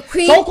the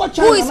queen so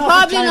who is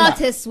probably not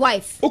his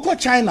wife. Oko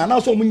China now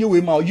so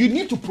you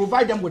need to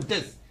provide them with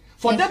this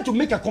for them to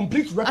make a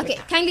complete replica.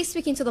 Okay, kindly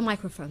speak into the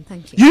microphone.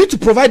 Thank you. You need to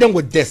provide them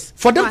with this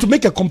for them to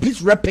make a complete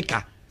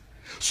replica.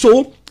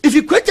 So if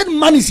you created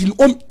man is in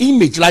own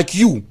image like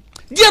you,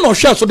 dear no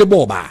share so the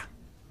boba.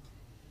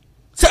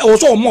 Say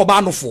also more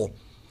about no for.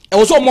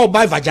 Also more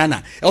by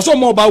vagina. Also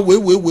more about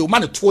we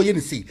man 2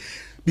 years see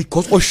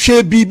because of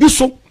share be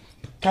so.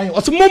 Can you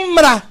also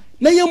mumra?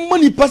 Now your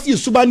money pass you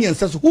subani and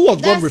says who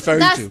was God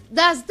referring to?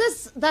 Does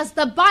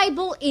the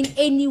Bible in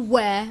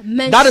anywhere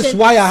mention? That is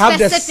why I have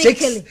the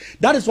 6.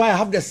 That is why I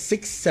have the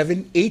 6,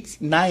 7, 8,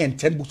 9, and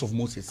 10 books of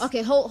Moses.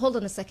 Okay, hold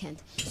on a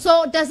second.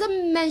 So does it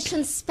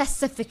mention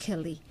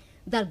specifically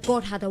that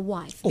God had a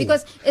wife?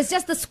 Because it's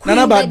just the screen.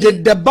 No, but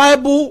the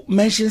Bible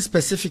mentions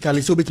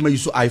specifically so you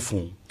use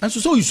iPhone. And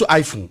so you use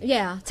iPhone.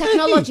 Yeah,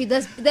 technology.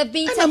 There've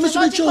been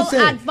technological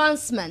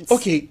advancements.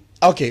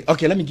 Okay,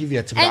 let me give you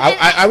a tip.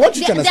 I want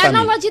you to understand the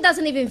analogy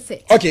doesn't even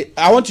fit. Okay,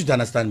 I want you to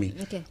understand me.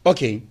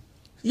 Okay.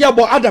 Yeah,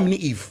 but Adam and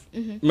Eve,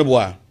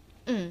 meboa.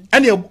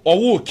 And you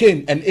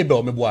Cain and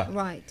Abel, meboa.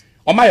 Right.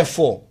 On my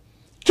 4.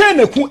 Cain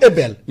and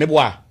Abel,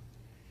 meboa.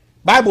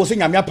 Bible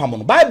saying I'm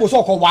Agyapong. Bible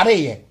so called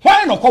ware.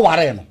 Why not call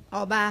ware no?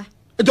 Oba.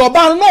 It's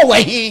Oba no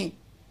way.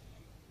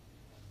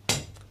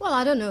 Well,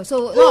 I don't know.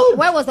 So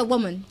where was the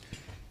woman?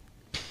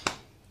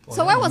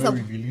 So where was the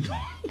where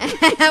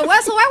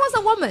was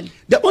the woman?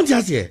 The one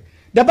just here.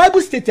 The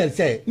Bible stated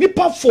say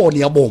nipa 4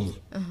 near bom.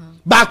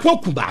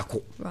 Baako ku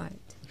baako. Right.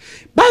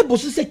 Bible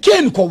say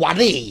Cain ko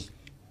ware.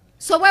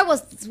 So where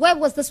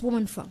was this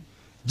woman from?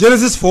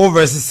 Genesis 4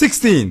 verse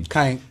 16.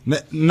 Kind.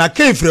 Na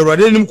Cain frɛ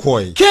Awurade anim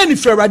kɔe. Cain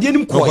frɛ Awurade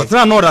anim kɔe.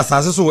 Ɔkɔtena na ɔda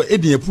asase so wɔ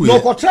Eden apuɛ. No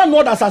kɔtena na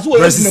ɔda asase wɔ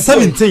Verse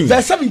 17.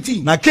 Verse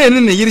 17. Na Cain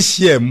ne yere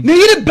hyia mu. Ne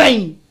yere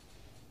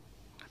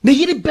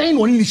bɛn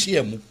wɔ ne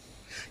hyia mu.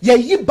 Yeah,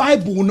 ye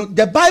Bible no.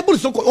 The Bible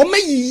is so called. O me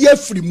ye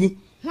free mu.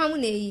 Because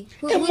they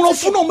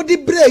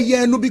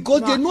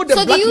know the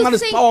black man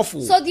is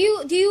powerful. So do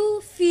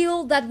you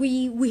feel that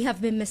we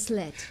have been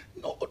misled?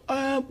 No,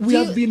 we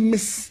have been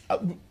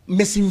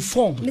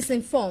misinformed.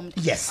 Misinformed.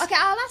 Yes. Okay,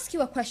 I'll ask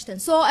you a question.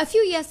 So a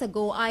few years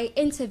ago, I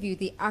interviewed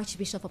the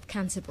Archbishop of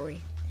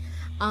Canterbury,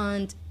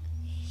 and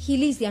he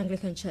leads the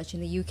Anglican Church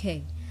in the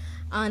UK,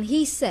 and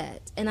he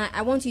said, and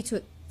I want you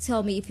to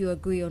tell me if you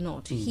agree or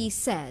not. He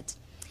said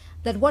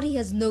that what he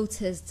has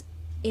noticed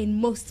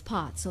in most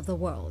parts of the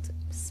world,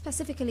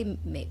 specifically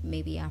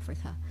maybe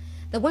Africa,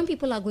 that when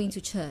people are going to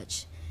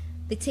church,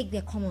 they take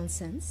their common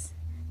sense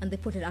and they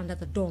put it under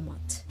the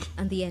doormat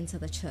and they enter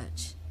the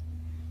church.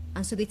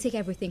 And so they take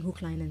everything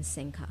hook, line and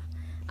sinker.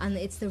 And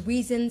it's the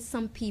reason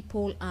some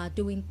people are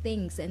doing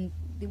things and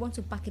they want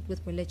to back it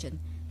with religion.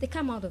 They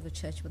come out of the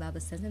church without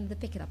the sense and they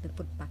pick it up and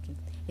put it back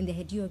in their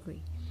head. Do you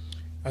agree?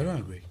 I don't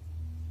agree.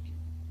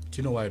 Do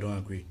you know why I don't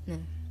agree? No.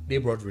 They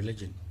brought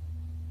religion.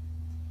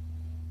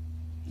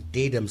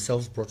 They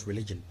themselves brought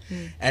religion.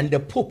 And the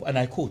Pope, and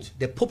I quote,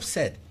 the Pope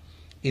said,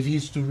 if he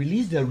is to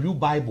release the real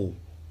Bible.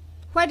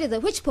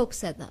 Which Pope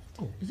said that?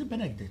 Oh, is it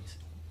Benedict?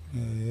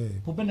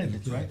 Pope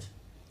Benedict, right?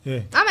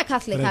 Yeah. I'm a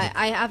Catholic.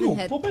 I haven't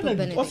heard Pope Pope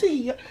Benedict.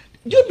 Benedict.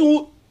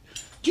 Do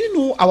you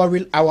know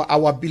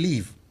our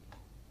belief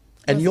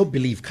and your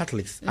belief,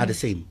 Catholics, are the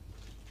same?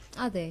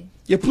 Are they?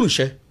 Yeah,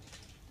 Punche.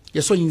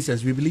 Yeah, so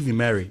instance, we believe in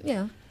Mary.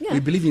 Yeah. We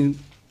believe in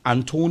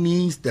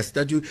Antony's, the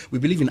statue. We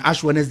believe in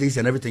Ash Wednesdays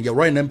and everything. Yeah,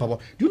 Royal Empire.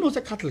 Do you know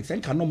the Catholics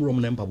and cannot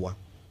Roman Empire?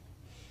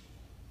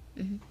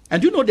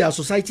 And do you know there are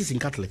societies in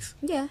Catholics?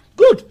 Yeah.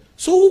 Good.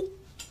 So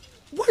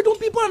why don't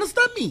people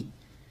understand me?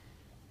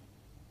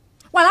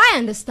 Well, I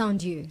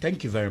understand you.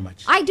 Thank you very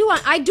much. I do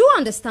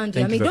understand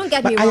you. Don't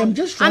get me wrong.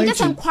 I'm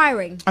just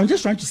inquiring. I'm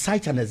just trying to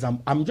cite an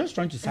example. I'm just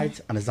trying to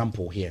cite an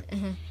example here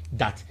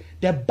that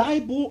the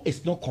Bible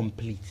is not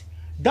complete.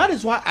 That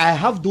is why I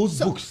have those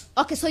books.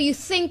 Okay, so you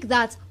think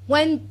that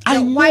when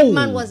the white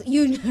man was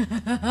you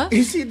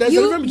see, there's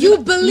you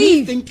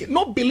believe,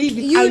 not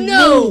believing.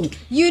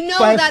 You know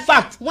that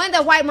fact, when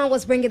the white man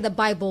was bringing the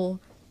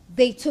Bible,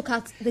 they took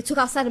out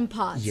certain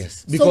parts.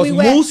 Yes, because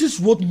Moses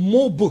wrote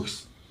more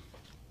books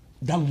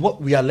than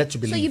what we are led to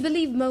believe. So you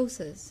believe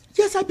Moses?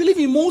 Yes, I believe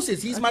in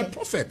Moses. He's my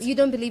prophet. You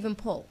don't believe in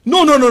Paul?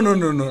 No.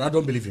 I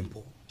don't believe in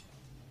Paul.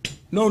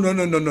 No. Do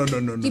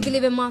you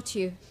believe in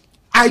Matthew?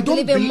 I don't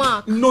believe in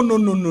Mark. No.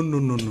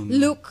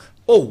 Luke.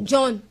 Oh,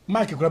 John.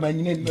 Mark,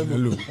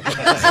 Luke.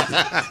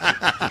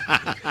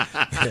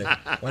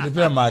 What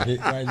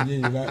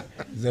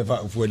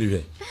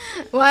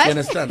What? You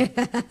understand?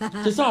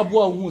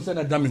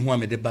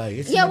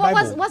 Yeah,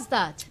 what's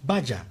that?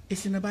 Badger.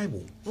 It's in the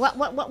Bible.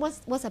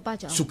 What's a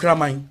badger?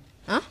 Sukramine.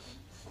 Huh?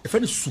 If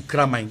it is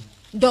sukramine.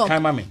 Dog.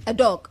 A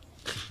dog.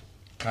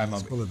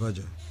 It's called a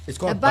badger. It's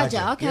called a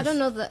badger. Okay, yes.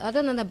 I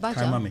don't know the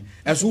badger.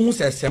 And so who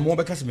says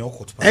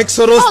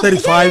Exodus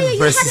 35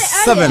 verse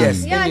 7.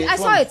 Yes. Yeah, I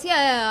saw it.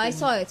 Yeah, I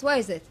saw it. Where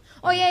is it?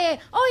 Oh yeah,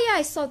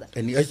 I saw that.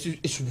 And it's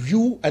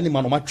you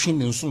animal on my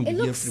training. It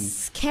looks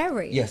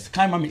scary. Yes,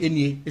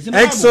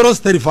 Exodus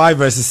 35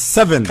 verse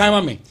 7.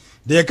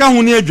 They can't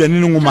only adwane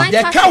no woman.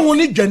 They can't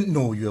only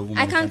no, you're a woman.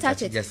 I can't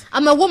touch it. Yes.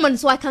 I'm a woman,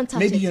 so I can't touch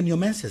it. Maybe you're in your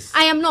menses.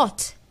 I am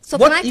not. So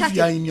What can I if touch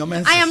you are it? in your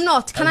menses? I am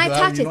not. Can I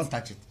touch it? Not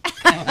touch it.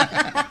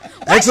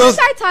 Why should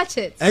I touch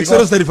it?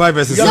 Exodus 35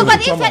 verses No, 7.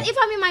 but if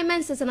I'm in my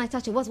menses and I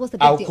touch it, what's the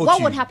big deal?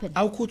 What would happen?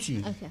 I'll quote you.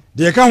 Okay.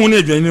 They can't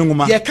only adwane no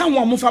woman. They can't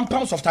want from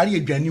pounds of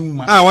tari adwane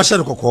woman. Ah, what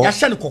shall koko?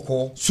 Yashan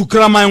koko.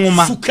 Sukraman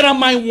woman.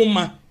 Sukraman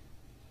woman.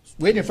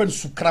 Where the friend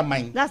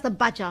Sukraman? That's the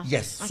badger.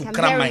 Yes, Okay, I'm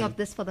Sukraman. hearing of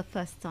this for the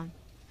first time.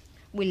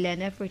 We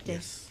learn every day.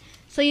 Yes.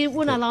 So you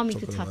won't allow me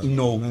to touch it?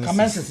 No.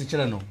 Menses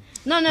no.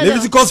 No.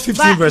 Leviticus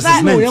 15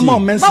 verses 19.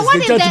 But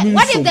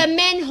what if the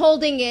men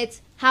holding it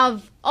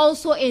have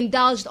also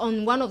indulged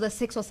on one of the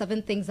 6 or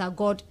 7 things that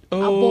God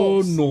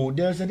abhors? No,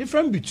 there's a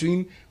difference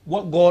between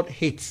what God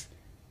hates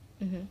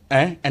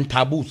and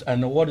taboos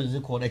and what is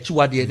it called? A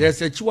chiwadie.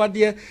 There's a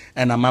chiwadie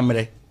and a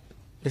mamre.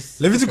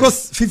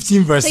 Leviticus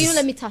 15 verses. So you don't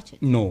let me touch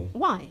it? No.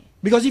 Why?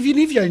 Because if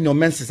you're in your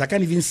menses, I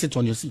can't even sit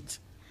on your seat.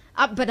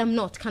 But I'm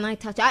not. Can I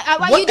touch it?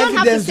 What you don't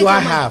evidence have to do I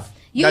have?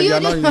 You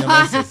are not in your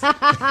menses.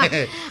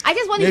 I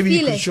just want Maybe to you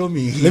feel can it. show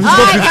me. I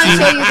can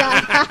show you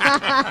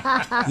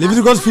that.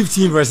 Leviticus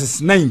 15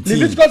 verses 19.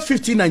 Leviticus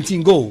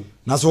 15:19 go.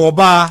 Na so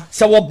oba.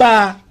 Se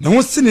oba. Na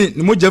ho sene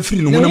ne moja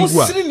firi ne honam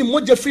gua. Ne ne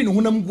moja firi ne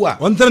honam gua.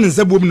 On tell ne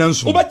nsabom na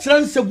nso. Oba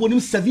tira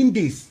nsabom 7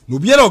 days. No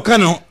biara o ka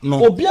no.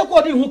 Obi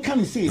agwa de ho ka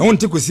ne sei. Na ho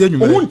nte kosi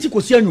anwumre. Ho nte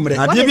kosi anwumre.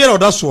 Ade biara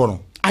oda so no.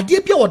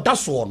 Ade biara oda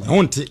so no. Na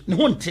ho nte. Ne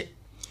ho nte.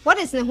 What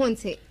is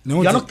nehonte? You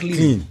are not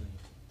clean.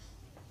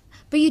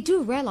 But you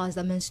do realize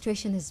that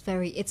menstruation is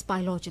it's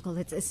biological.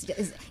 It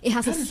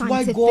has a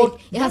scientific,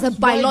 it has a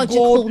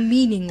biological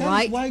meaning,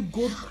 right? Why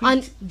God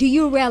and do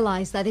you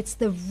realize that it's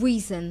the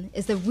reason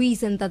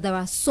that there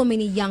are so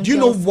many young girls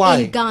know why?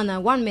 In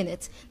Ghana? 1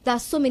 minute. There are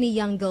so many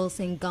young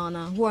girls in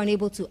Ghana who are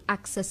unable to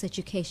access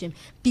education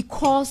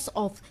because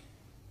of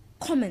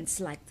comments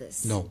like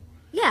this. No.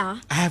 Yeah.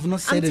 I have not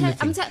said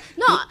anything.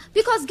 No,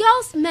 because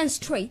girls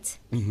menstruate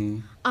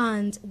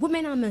and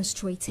women are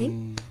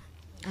menstruating.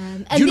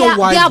 And do you know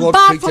why they are God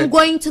barred from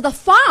going to the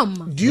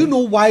farm. Do you know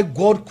why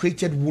God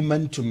created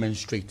woman to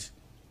menstruate?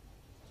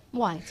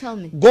 Why? Tell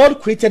me. God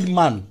created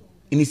man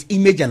in his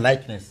image and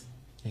likeness.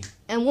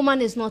 And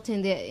woman is not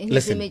in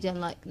his image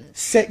and likeness.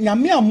 Say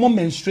nyame a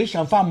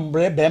menstruation fam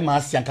bre be ma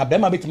asianka be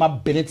ma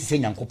betima bene ti se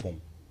nyankopon.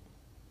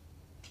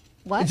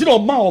 What? It's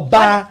not ma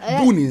oba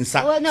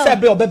buninsa. Say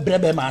be obe bre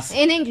be ma as.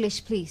 In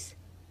English, please.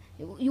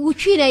 You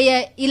treat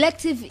a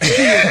elective.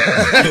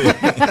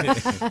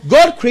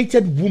 God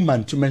created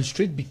woman to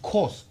menstruate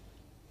because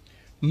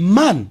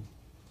man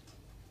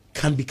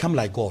can become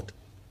like God.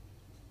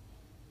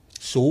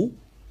 So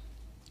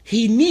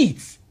he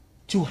needs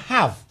to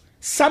have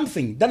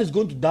something that is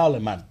going to dial a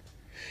man.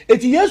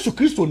 Eti Yesu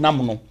Kristo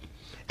nam no.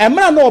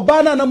 Emra na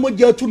oba na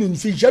moja tu no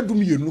nfi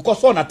jadum yenu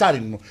because on atare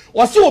no.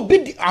 O se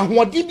obi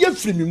ahode bi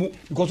afiri mi mu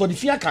because o di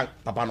fia kan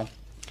papa no.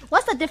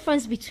 What's the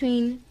difference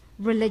between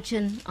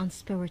religion and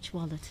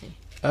spirituality?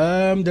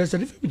 There's a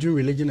difference between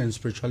religion and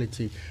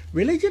spirituality.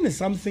 Religion is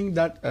something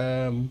that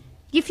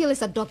you feel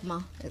it's a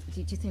dogma. Do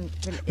you think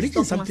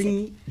religion is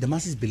something the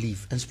masses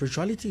believe, and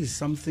spirituality is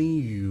something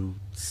you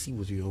see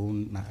with your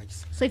own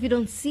eyes. So if you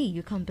don't see,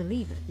 you can't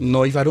believe it.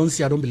 No, if I don't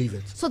see, I don't believe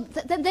it. So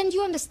then do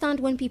you understand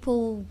when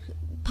people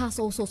pass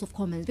all sorts of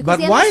comments? Because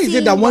but why is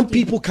it that when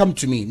people come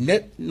to me,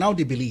 now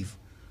they believe?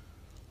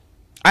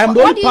 I am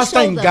the only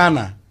pastor in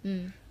Ghana.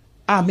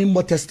 I mean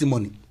more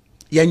testimony.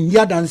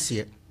 Yenya dance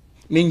here.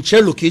 Me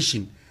share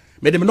location.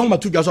 Me dem no ma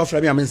tu just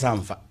offer me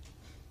amsa.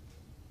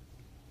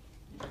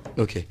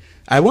 Okay.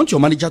 I want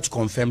your manager to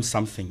confirm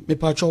something. Me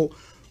pacho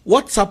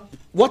WhatsApp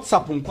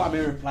nko me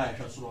reply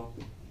so.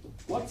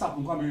 WhatsApp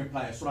nko me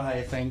reply so how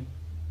you think?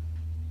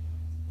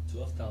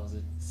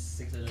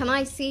 12,600. Can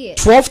I see it?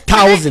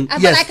 12,000.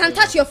 Yes. But I can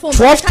touch your phone.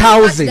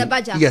 12,000.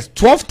 Yes,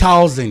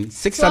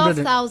 12,600.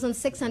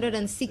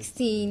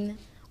 12,616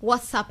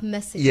 WhatsApp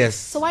messages. Yes.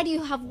 So why do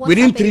you have WhatsApp?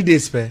 Within 3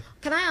 days,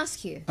 Can I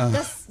ask you,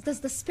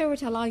 does the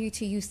Spirit allow you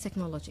to use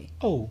technology?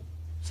 Oh,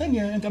 send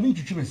you and coming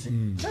to Chimney.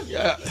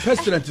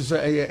 First student is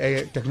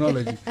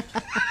technology.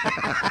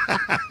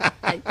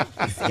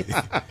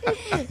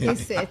 You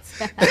said.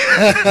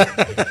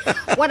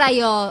 What are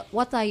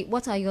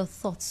your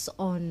thoughts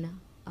on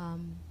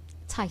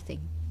tithing?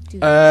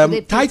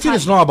 Tithing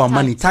is not about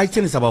money.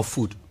 Tithing is about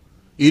food.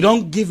 You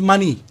don't give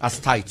money as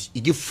tithe.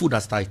 You give food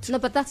as tithe. No,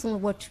 but that's not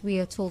what we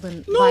are told by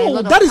a no,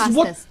 lot of that is pastors.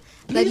 what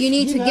That you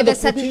need to give a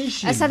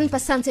certain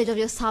percentage of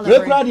your salary.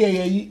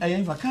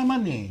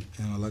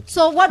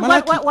 So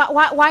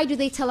why do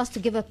they tell us to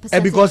give a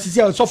percentage? Because you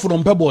see, so for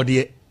them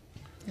body.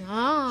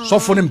 So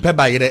for them pay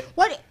by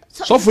what?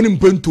 So for them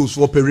pentos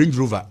for per Range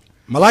Rover.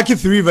 Malachi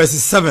 3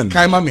 verses 7.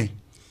 Kaimame.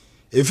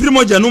 Efiri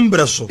moja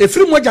numbreso.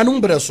 Efiri moja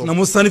numbreso. Na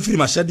musani firi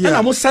mashadi ya.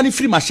 Na musani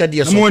firi mashadi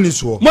ya. Na mwani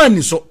so.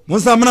 Mwani so.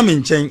 Musa amra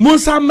menchen.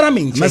 Musa amra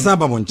menchen. Mesa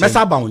ba monchen.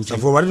 Mesa ba monchen.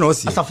 Afo wari na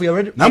osi. Asafo ya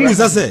ready. Na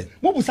musa se.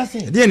 Mo busa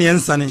se. Die ne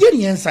yensane. Die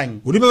ne yensane.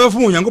 Udi bebe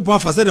fu Onyankopon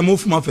afase de mo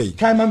fu mafei.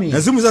 Kai mami.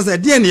 Na se musa se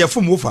die ne ye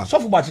fu mo fa. So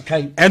fu ba ti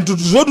kai.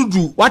 Entutu so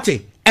dudu.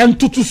 Wate.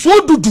 Entutu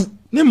so dudu.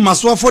 Ne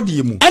maso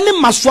afodie mu. Any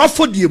maso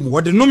afodie mu.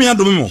 What the no me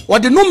adom mo.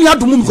 What the no me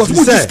adom because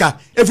who diska.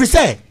 If you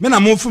say, me na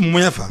mo fu mo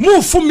yafa.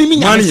 Mo fu mi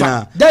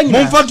nyafa.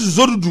 Mo fa to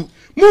zodudu.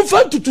 Mo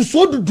fa to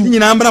sodudu.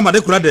 Nyina ambra ma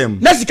de kura dem.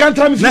 Na sika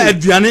ntra mi fi. Na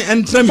aduane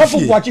entra mi fi. So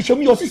for watch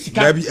hwem yo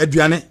sika. Dabi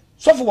aduane.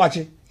 So for watch.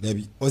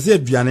 Dabi. O se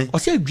aduane. O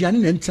se aduane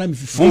na entra mi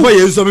fi. Mo fa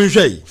ye so mi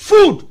hwei.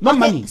 Food, not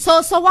money.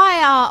 So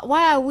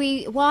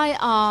why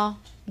are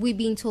we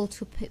being told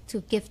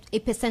to give a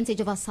percentage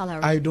of our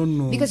salary? I don't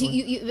know. Because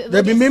you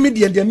there be maybe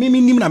the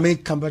maybe nim na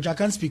make Cambridge. I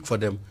can't speak for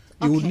them.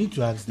 You would need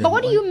to ask them. But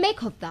what do you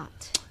make of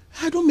that?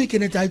 I don't make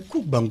anything. I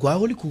cook banku. I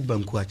only cook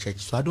banku at church,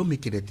 so I don't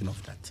make anything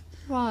of that.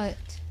 Right.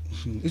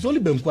 It's only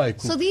banku I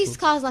cook. So these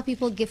cars that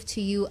people give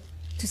to you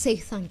to say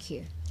thank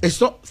you.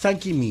 It's not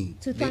thanking me.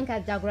 To thank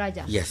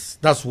Ajagurajah. Yes,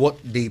 that's what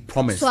they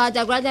promise. So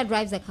Ajagurajah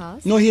drives the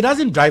cars? No, he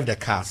doesn't drive the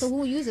cars. So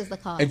who uses the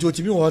cars? And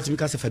to me, what to me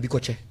say Fabi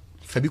koche,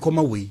 Fabi come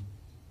away,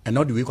 and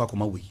now the way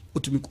come away.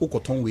 To me,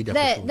 okoton way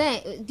there.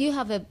 Do you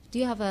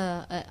have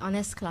an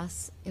S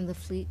class in the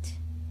fleet?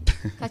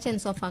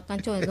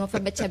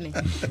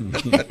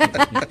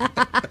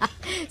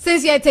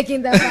 Since you're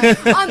taking them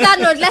back. On that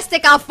note, let's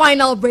take our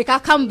final break.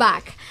 I'll come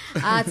back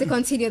to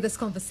continue this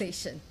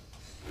conversation.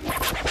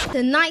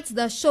 Tonight,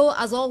 the show,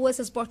 as always,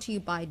 is brought to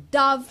you by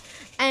Dove,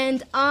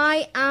 and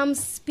I am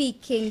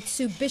speaking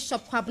to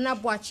Bishop Kwabena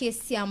Boakye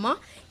Siama.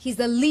 He's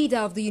the leader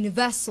of the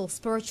Universal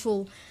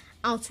Spiritual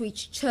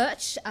Outreach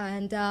Church,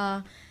 and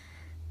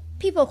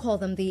people call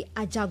them the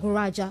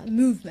Ajagurajah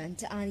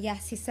movement. And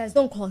yes, he says,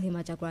 don't call him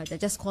Ajagurajah,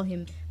 just call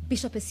him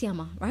Bishop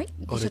Siama, right?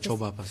 Or the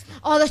Choba pastor.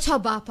 Or the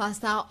Choba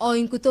pastor, or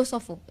Inkuto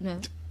Sofo. No.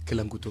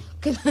 Kilankuto.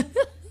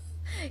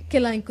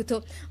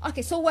 Kilankuto.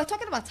 Okay, so we're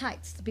talking about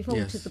tithes before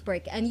we took the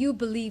break, and you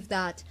believe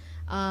that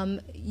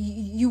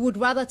you would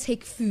rather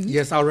take food.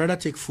 Yes, I'd rather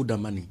take food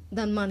than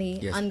money.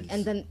 Yes,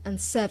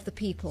 and serve the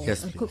people.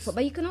 Yes, and cook for.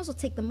 But you can also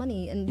take the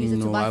money and use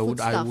it to buy food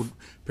stuff. I would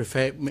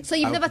prefer. So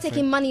you've never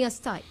taken money as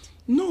tithe?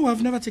 No,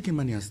 I've never taken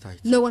money as tithe.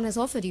 No one has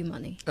offered you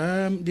money.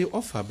 They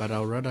offer, but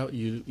I'd rather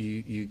you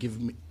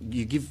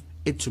give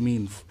it to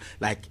me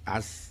like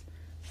as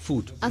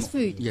food. As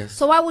food? Yes.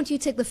 So why won't you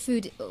take the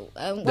food?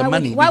 The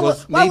money.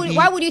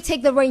 Why would you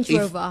take the Range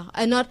Rover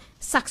and not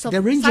sacks of?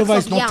 The Range Rover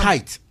is not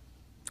tight.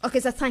 Okay,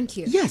 so thank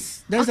you.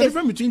 Yes, there's a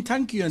difference between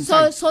thank you and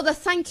tight. So the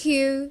thank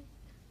you,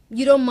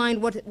 you don't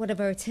mind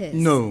whatever it is.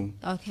 No.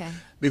 Okay.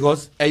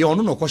 Because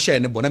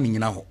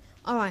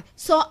all right.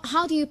 So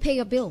how do you pay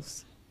your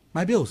bills?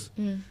 My bills.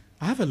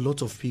 I have a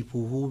lot of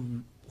people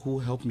who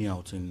help me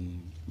out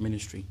in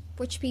ministry.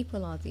 Which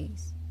people are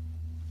these?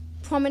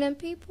 Prominent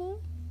people?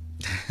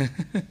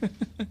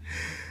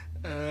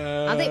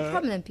 Are they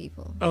prominent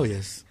people? Oh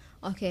yes.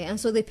 Okay, and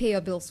so they pay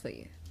your bills for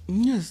you?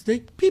 Yes,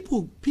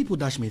 people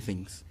dash me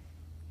things.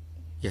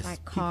 Yes.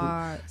 Like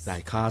cars.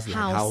 Like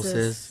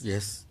houses.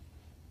 Yes.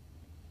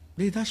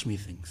 They dash me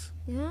things.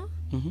 Yeah?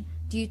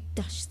 Do you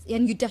dash,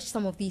 and you dash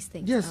some of these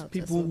things? Yes,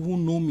 people who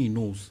know me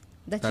knows.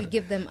 That you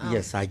give them out?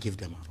 Yes, I give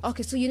them out.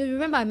 Okay, so you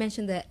remember I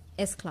mentioned the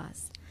S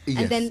class? Yes.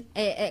 And then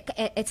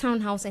a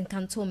townhouse and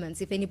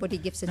cantonments, if anybody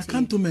gives it to you.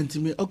 Cantonment,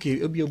 okay.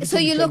 So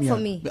you look for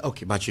me.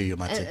 Okay, but you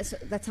matter.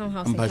 The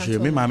townhouse and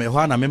cantonments. Why?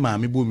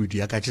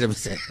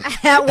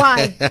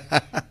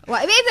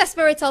 Why? Maybe the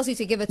spirit tells you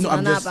to give it to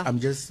Anaba.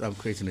 I'm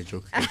creating a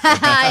joke.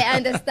 I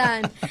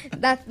understand.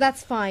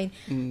 That's fine.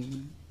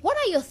 What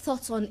are your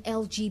thoughts on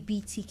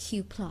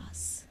LGBTQ+?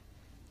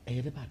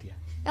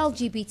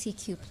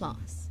 LGBTQ+.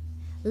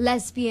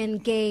 Lesbian,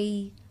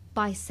 gay,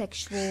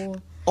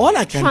 bisexual, all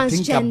I can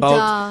think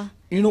about,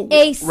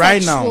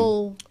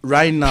 asexual,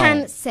 right now,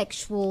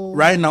 pansexual.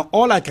 Right now,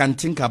 all I can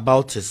think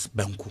about is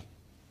Banku.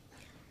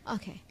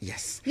 Okay.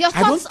 Yes. Your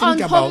thoughts on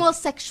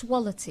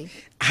homosexuality?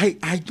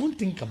 I don't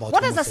think about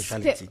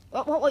homosexuality.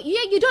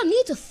 You don't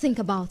need to think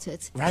about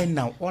it. Right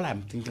now, all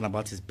I'm thinking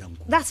about is Banku.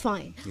 That's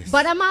fine. Yes.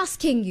 But I'm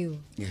asking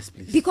you. Yes,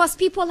 please. Because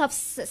people have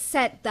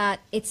said that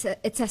it's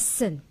a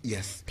sin.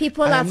 Yes.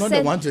 People have said. I'm not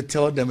the one to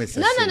tell them it's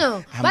a sin.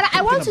 No. But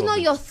I want to know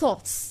your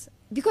thoughts.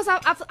 Because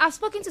I've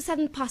spoken to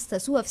certain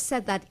pastors who have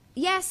said that,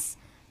 yes,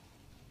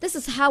 this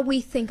is how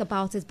we think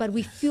about it, but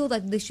we feel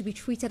that they should be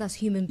treated as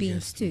human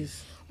beings too.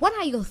 Please. What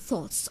are your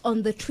thoughts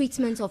on the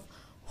treatment of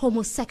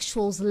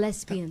homosexuals,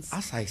 lesbians,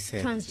 as I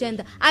said,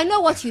 transgender? I know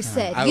what you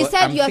said. You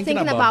said you're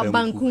thinking about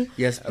Banku.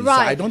 Yes, please. Right.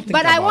 So I don't think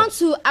but about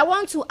I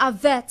want to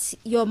avert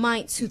your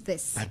mind to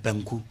this.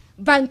 Banku.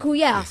 Banku,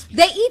 yeah. Yes,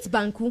 they eat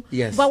Banku.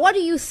 Yes. But what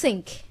do you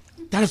think?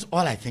 That is all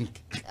I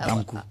think.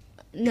 Banku.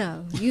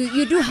 No,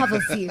 you do have a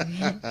view.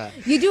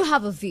 You do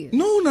have a view.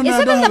 No. Is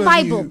it in the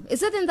Bible?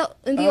 Is it in the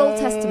Old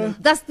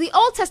Testament? Does the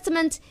Old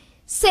Testament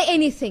say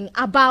anything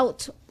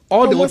about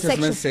all the Old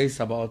Testament says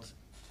about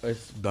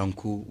is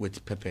Banku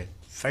with pepper?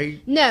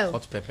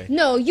 Hot pepper.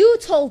 No, you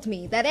told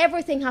me that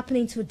everything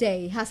happening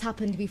today has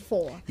happened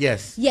before.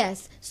 Yes.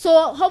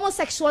 So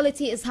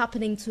homosexuality is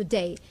happening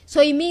today.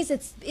 So it means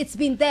it's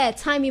been there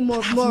time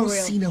immemorial. I've not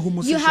seen a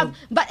homosexual.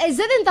 But is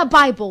it in the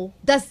Bible?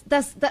 Does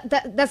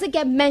it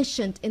get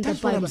mentioned in the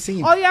Bible? What I'm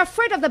saying. Or you're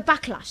afraid of the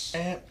backlash?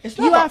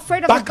 You are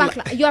afraid of the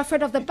backlash. You're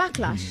afraid of the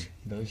backlash.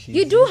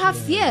 You do have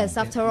fears,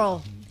 after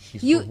all.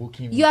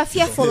 You are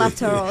fearful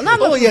after all. No,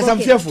 oh yes, I'm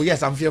fearful.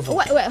 Yes, I'm fearful.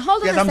 Wait,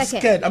 hold on yes, a I'm second.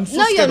 Scared. I'm so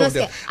no, scared you're not of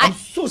them. scared. I'm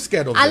so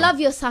scared of them. I love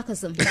your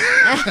sarcasm.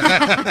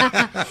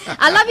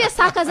 I love your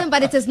sarcasm,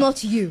 but it is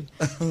not you.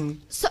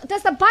 So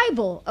there's the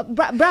Bible,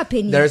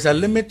 There is a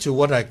limit to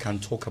what I can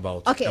talk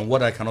about and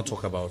what I cannot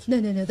talk about. No,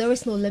 there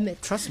is no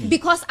limit. Trust me.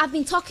 Because I've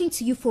been talking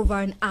to you for over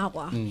an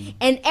hour,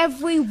 and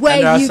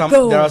everywhere you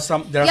go, there are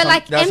some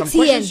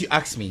questions you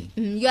ask me.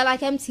 You're like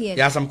MTN.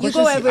 There are some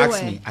questions you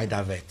ask me. I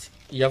divert.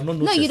 You have not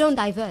noticed. No, you don't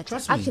divert.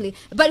 Trust actually. Me.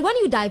 But when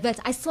you divert,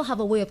 I still have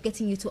a way of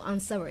getting you to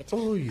answer it.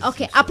 Oh, yes.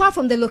 Okay, apart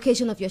from the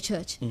location of your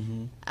church.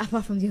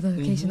 Apart from the other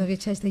location of your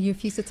church that you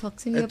refuse to talk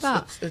to me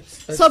about.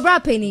 So,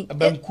 Brad Penny,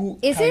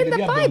 is it in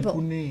the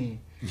Bible?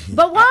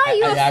 But why are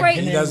you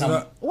afraid?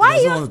 Why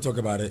you want to talk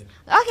about it?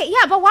 Okay,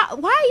 yeah, but why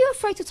are you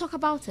afraid to talk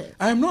about it?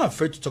 I am not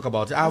afraid to talk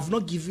about it. I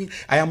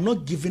am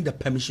not given the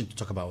permission to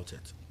talk about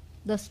it.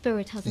 The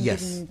Spirit hasn't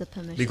given you the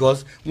permission.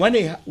 Because when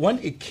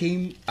it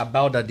came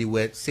about that they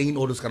were saying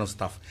all this kind of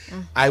stuff,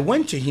 I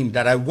went to him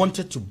that I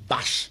wanted to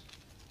bash.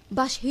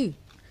 Bash who?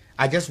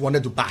 I just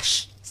wanted to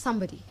bash.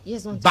 Somebody. You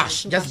just wanted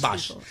bash, to just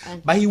bash.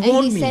 And, but he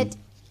warned me.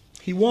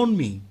 He warned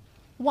me.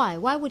 Why?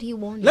 Why would he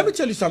warn you? Let me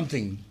tell you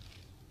something.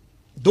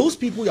 Those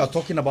people you are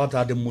talking about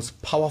are the most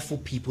powerful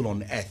people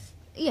on earth.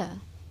 Yeah.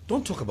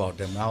 Don't talk about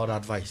them. I would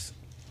advise.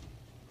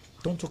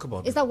 Don't talk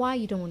about them. Is that why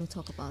you don't want to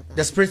talk about them?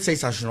 The Spirit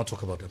says I should not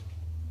talk about them.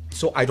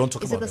 So I don't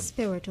talk about them. Is it the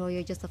Spirit or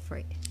you're just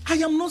afraid? I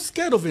am not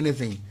scared of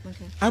anything.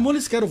 Okay. I'm only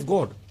scared of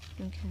God.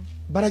 Okay.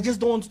 But I just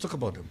don't want to talk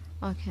about them.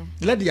 Okay.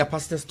 Let the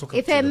pastors talk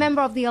about them. If a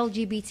member of the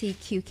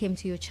LGBTQ came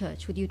to your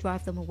church, would you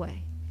drive them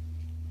away?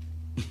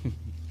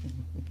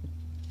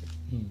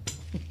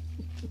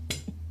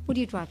 Would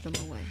you drive them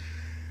away?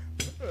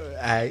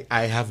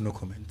 I have no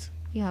comment.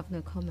 You have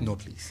no comment? No,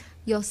 please.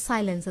 Your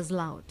silence is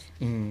loud,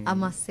 I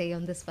must say,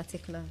 on this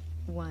particular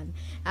one.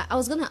 I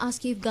was going to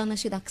ask you if Ghana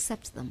should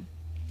accept them.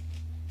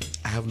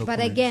 I have no but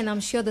comment. Again, I'm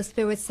sure the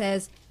Spirit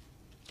says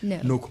no.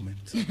 No comment.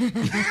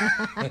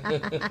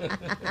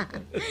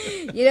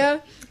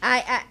 You're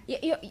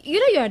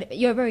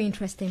a very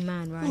interesting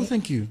man, right? Oh,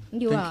 thank you.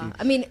 You thank are. You.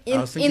 I mean,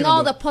 in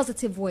all the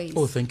positive ways.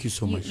 Oh, thank you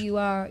so much.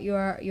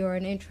 You're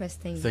an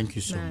interesting Thank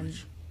you so man.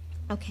 much.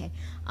 Okay.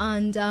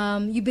 And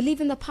you believe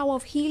in the power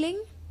of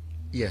healing?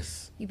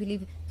 Yes. You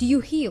believe? Do you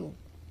heal?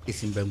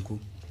 It's in Banku.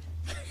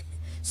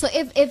 So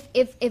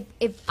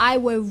if I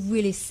were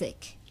really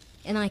sick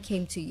and I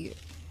came to you,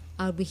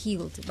 I'll be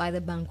healed by the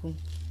Banku.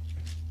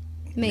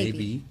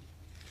 Maybe.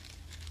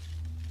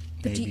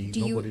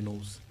 Nobody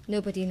knows.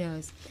 Nobody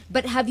knows.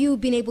 But have you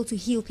been able to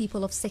heal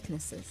people of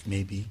sicknesses?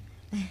 Maybe.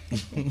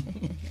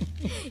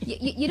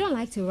 You don't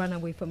like to run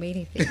away from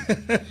anything.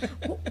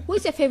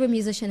 Who's your favorite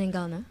musician in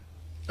Ghana?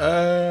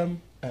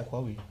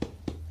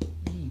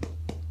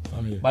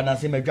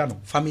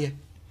 Family.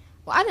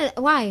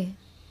 Why?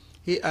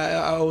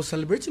 I was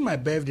celebrating my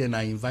birthday and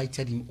I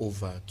invited him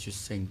over to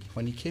sing.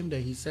 When he came there,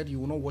 he said he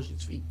will not wash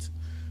his feet.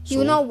 He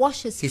will not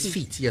wash his feet? His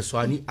feet, yes. So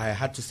I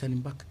had to send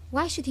him back.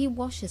 Why should he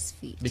wash his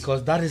feet?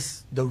 Because that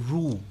is the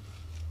rule,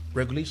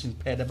 regulation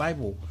per the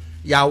Bible.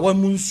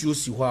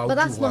 But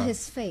that's not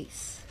his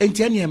face.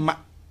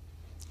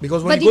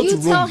 Because when but you did go you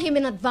to tell Rome, him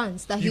in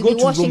advance that you he'll go be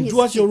to washing Rome, his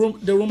do as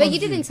feet? the Romans But you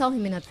didn't do. tell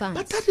him in advance.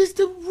 But that is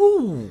the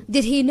rule.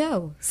 Did he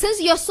know?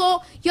 Since you're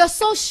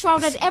so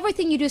shrouded,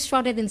 everything you do is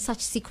shrouded in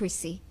such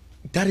secrecy.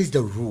 That is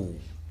the rule.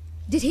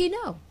 Did he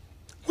know?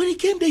 When he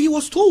came there, he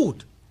was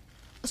told.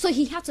 So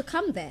he had to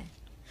come there.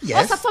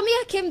 Yes. Oh,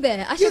 Safamia came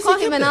there. I should call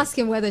him and ask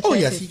him where the church is. Oh,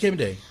 yes, he came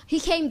there. He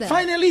came there.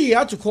 Finally, he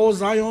had to call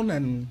Zion,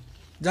 and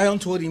Zion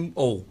told him,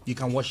 oh, you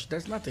can wash.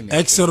 There's nothing there.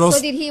 Exodus.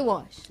 So did he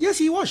wash? Yes,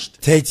 he washed.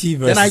 30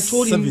 verse Then I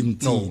told him, 17.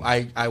 no,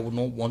 I would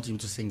not want him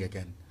to sing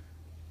again.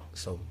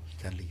 So he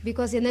can leave.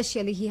 Because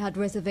initially he had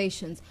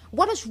reservations.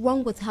 What is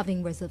wrong with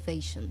having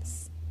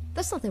reservations?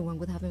 There's nothing wrong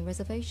with having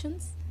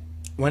reservations.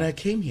 When I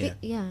came here,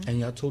 and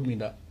you had told me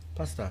that,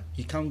 Pastor,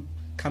 you can't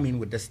come in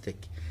with the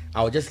stick.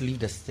 I'll just leave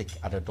the stick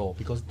at the door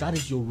because that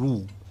is your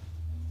rule.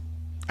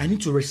 I need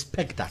to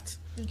respect that.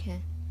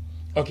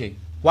 Okay.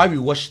 Why we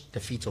wash the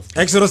feet of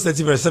people? Exodus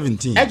 30 verse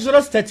 17.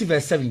 Exodus 30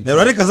 verse 17.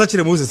 Erade kasa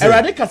kire Moses.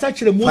 Erade kasa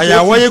kire Moses.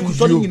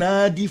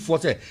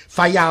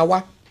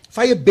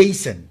 Fire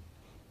basin.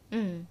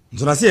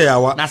 So na se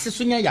yawa. Na se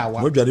so nya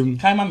yawa. Mo dware mu.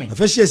 Kai ma me.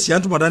 Afa hia sia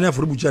ntomadane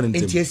aforibucha ne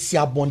ntem. Enti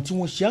sia bonti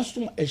wo hia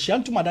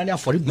ntomadane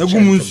aforibucha. Na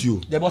gumu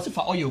nsuo. De bo se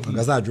fa oil gum.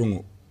 Ngasa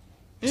adwongo.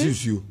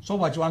 Nsuo. So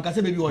what you anka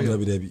se baby oil.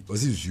 Dabi.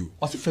 Osi nsuo.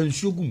 Osi fa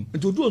nsuo gum.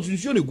 Enti odu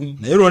nsuo ne gum.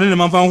 Na Aaron ne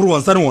manfa nhoro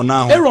won sa ne won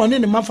na ho. Aaron ne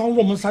manfa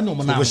nhoro won sa ne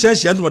won na ho. Ko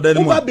hia ntomadane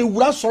mu. Wo ba be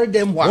wura sori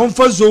dem wa. Won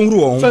fa nsuo nhoro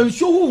won. Fa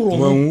nsuo horo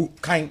won.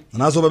 Kan.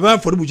 Na so baba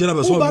aforibucha na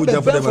be so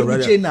buja for dem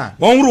already.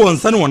 Won nhoro won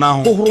sa ne won na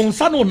ho. Horo won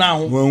sa ne won na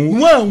ho.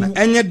 Wan.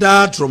 Enye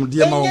da trom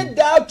de ma. Enye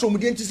da trom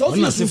de nti so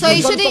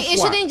it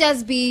shouldn't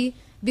just be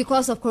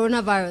because of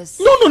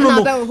coronavirus. No.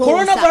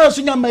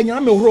 Coronavirus nyama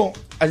me horo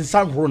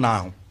ansa horo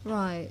na ho.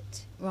 Right.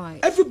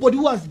 Everybody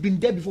who has been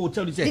there before will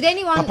tell you. Did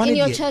anyone in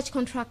your church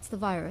contract the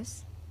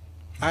virus?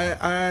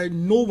 I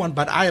know one,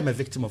 but I am a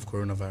victim of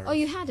coronavirus. Oh,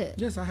 you had it?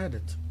 Yes, I had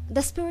it.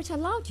 The Spirit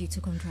allowed you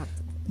to contract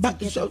But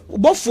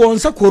before on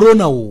sa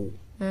corona o.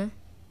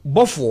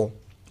 Before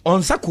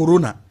on sa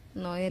corona.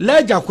 No.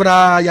 Leja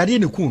kura yadi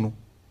ni kuno.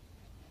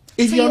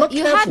 If So you're not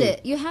you careful. had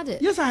it. You had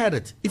it. Yes, I had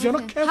it. If you're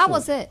not careful. How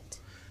was it?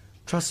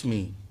 Trust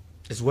me,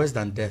 it's worse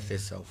than death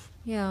itself.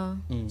 Yeah.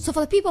 So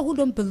for the people who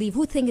don't believe,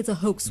 who think it's a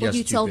hoax, what do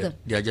you tell them?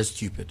 They are just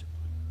stupid.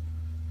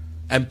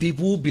 And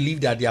people who believe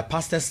that their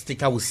pastor's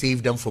sticker will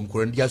save them from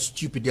corona, they are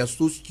stupid. They are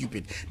so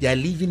stupid. They are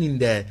living in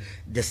the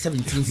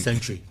 17th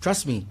century.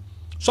 Trust me.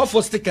 So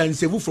for sticker and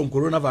save you from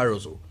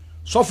coronavirus.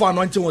 So for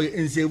anointing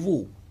and save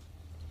you.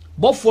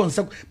 But for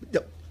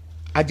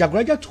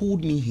Ajagurajah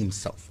told me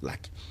himself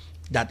like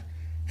that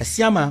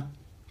Asiama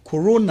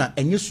corona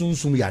and soon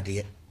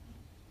yade.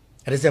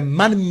 It is a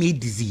man-made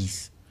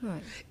disease.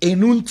 Right.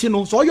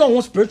 Enuntino, so you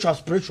want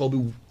spiritual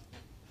be.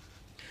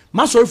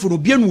 Ma sorry for no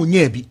bien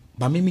wunye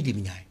but me di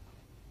minyai.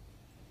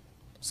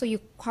 So you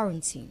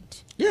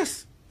quarantined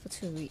Yes. for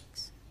 2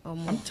 weeks or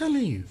more. I'm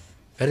telling you.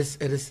 It is.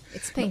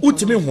 It's painful.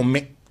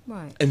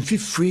 Right. And feel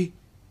free.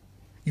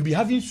 You'll be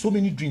having so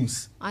many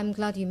dreams. I'm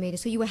glad you made it.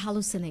 So you were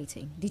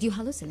hallucinating. Did you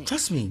hallucinate?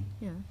 Trust me.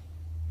 Yeah.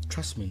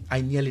 Trust me.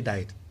 I nearly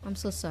died. I'm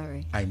so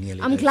sorry. I'm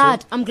died.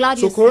 Glad. I'm glad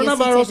so you're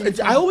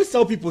coronavirus, I always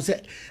tell people,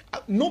 say,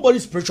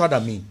 nobody's spiritual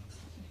than me.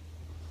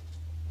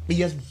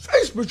 Yes,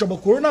 very spiritual,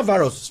 but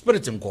coronavirus,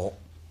 spirit him call.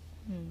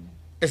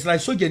 It's like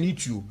so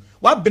need you.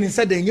 What been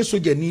said then, yes, so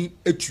need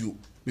you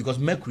because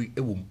mercury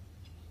a womb.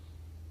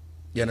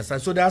 You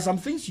understand? So there are some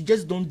things you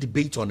just don't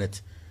debate on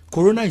it.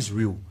 Corona is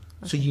real.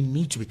 So you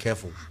need to be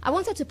careful. I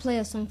wanted to play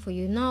a song for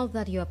you. Now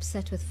that you're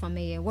upset with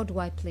Fameye, what do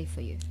I play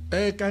for you?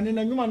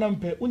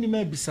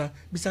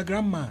 Bisa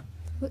grandma.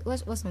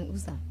 What song?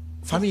 Who's that?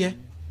 Fameye.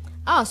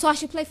 Oh, so I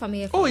should play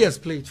Fameye for you? Yes,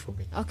 play it for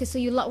me. Okay, so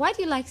why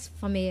do you like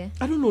Fameye?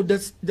 I don't know.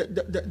 That's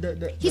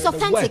He's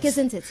authentic,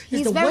 isn't it?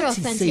 He's very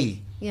authentic.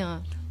 He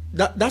yeah.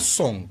 That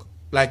song,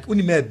 like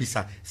Unime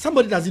Bisa,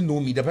 somebody doesn't know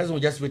me, the person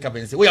will just wake up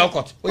and say, "Oh,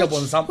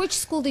 yeah, which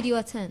school did you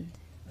attend?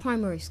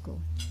 Primary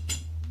school.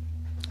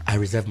 I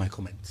reserve my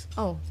comment.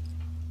 Oh,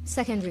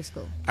 secondary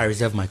school. I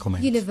reserve my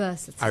comment.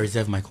 University. I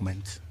reserve my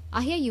comment.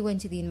 I hear you went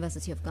to the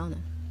University of Ghana.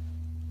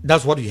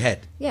 That's what you heard.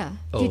 Yeah.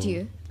 Did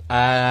you?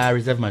 I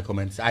reserve my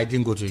comments. I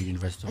didn't go to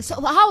university.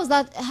 So how was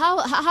that?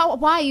 How?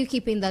 Why are you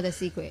keeping that a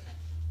secret?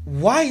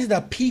 Why is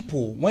that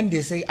people, when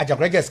they say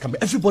Ajagurajah is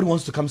coming, everybody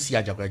wants to come see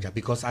Ajagurajah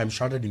because I'm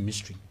shrouded in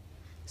mystery.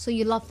 So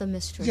you love the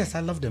mystery? Yes, I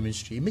love the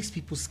mystery. It makes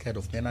people scared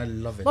of me and I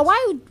love it. But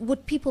why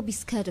would people be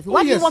scared of you?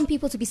 Why do you want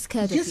people to be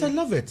scared of you? Yes, I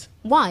love it.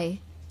 Why?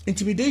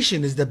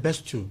 Intimidation is the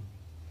best tool.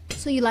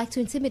 So you like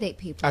to intimidate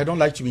people? I don't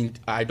like to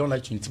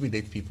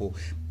intimidate people.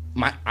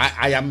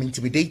 I am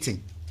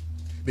intimidating.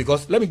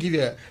 Because let me give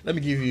you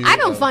I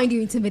don't find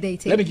you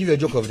intimidating. Let me give you a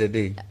joke of the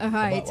day.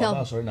 Alright,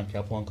 tell. Sorry, so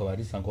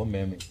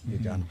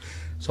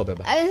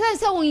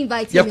someone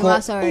invite me.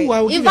 Sorry.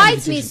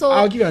 Invite me so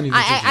I'll give you an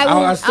invitation.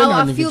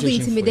 I'll feel the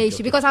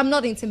intimidation because I'm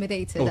not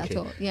intimidated at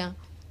all. Yeah.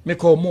 Me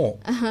call more.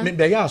 Me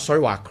be ya sorry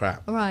wa cry.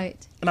 Right.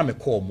 Na me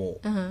call more.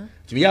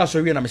 To be ya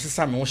sorry na me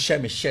sesa me share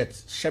me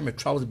shirt, share me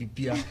trousers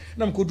bibia.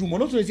 Na me ko do mo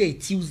no to say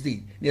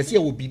Tuesday. Na say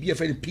wo bibia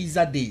friend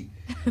pizza day.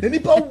 Na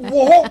nipa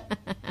wo.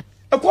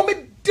 E ko me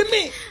de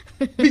me.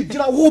 Me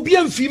jira wo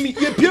bia mfi me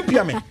ye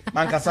pia me.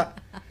 Mankasa.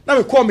 Na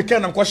me call me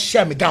can na ko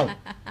share me gown.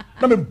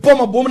 Na me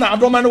bom na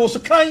adoma na wo so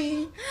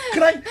cry.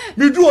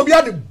 Me do obi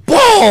ade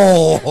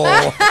bo.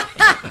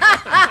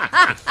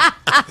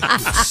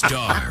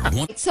 Star.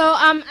 So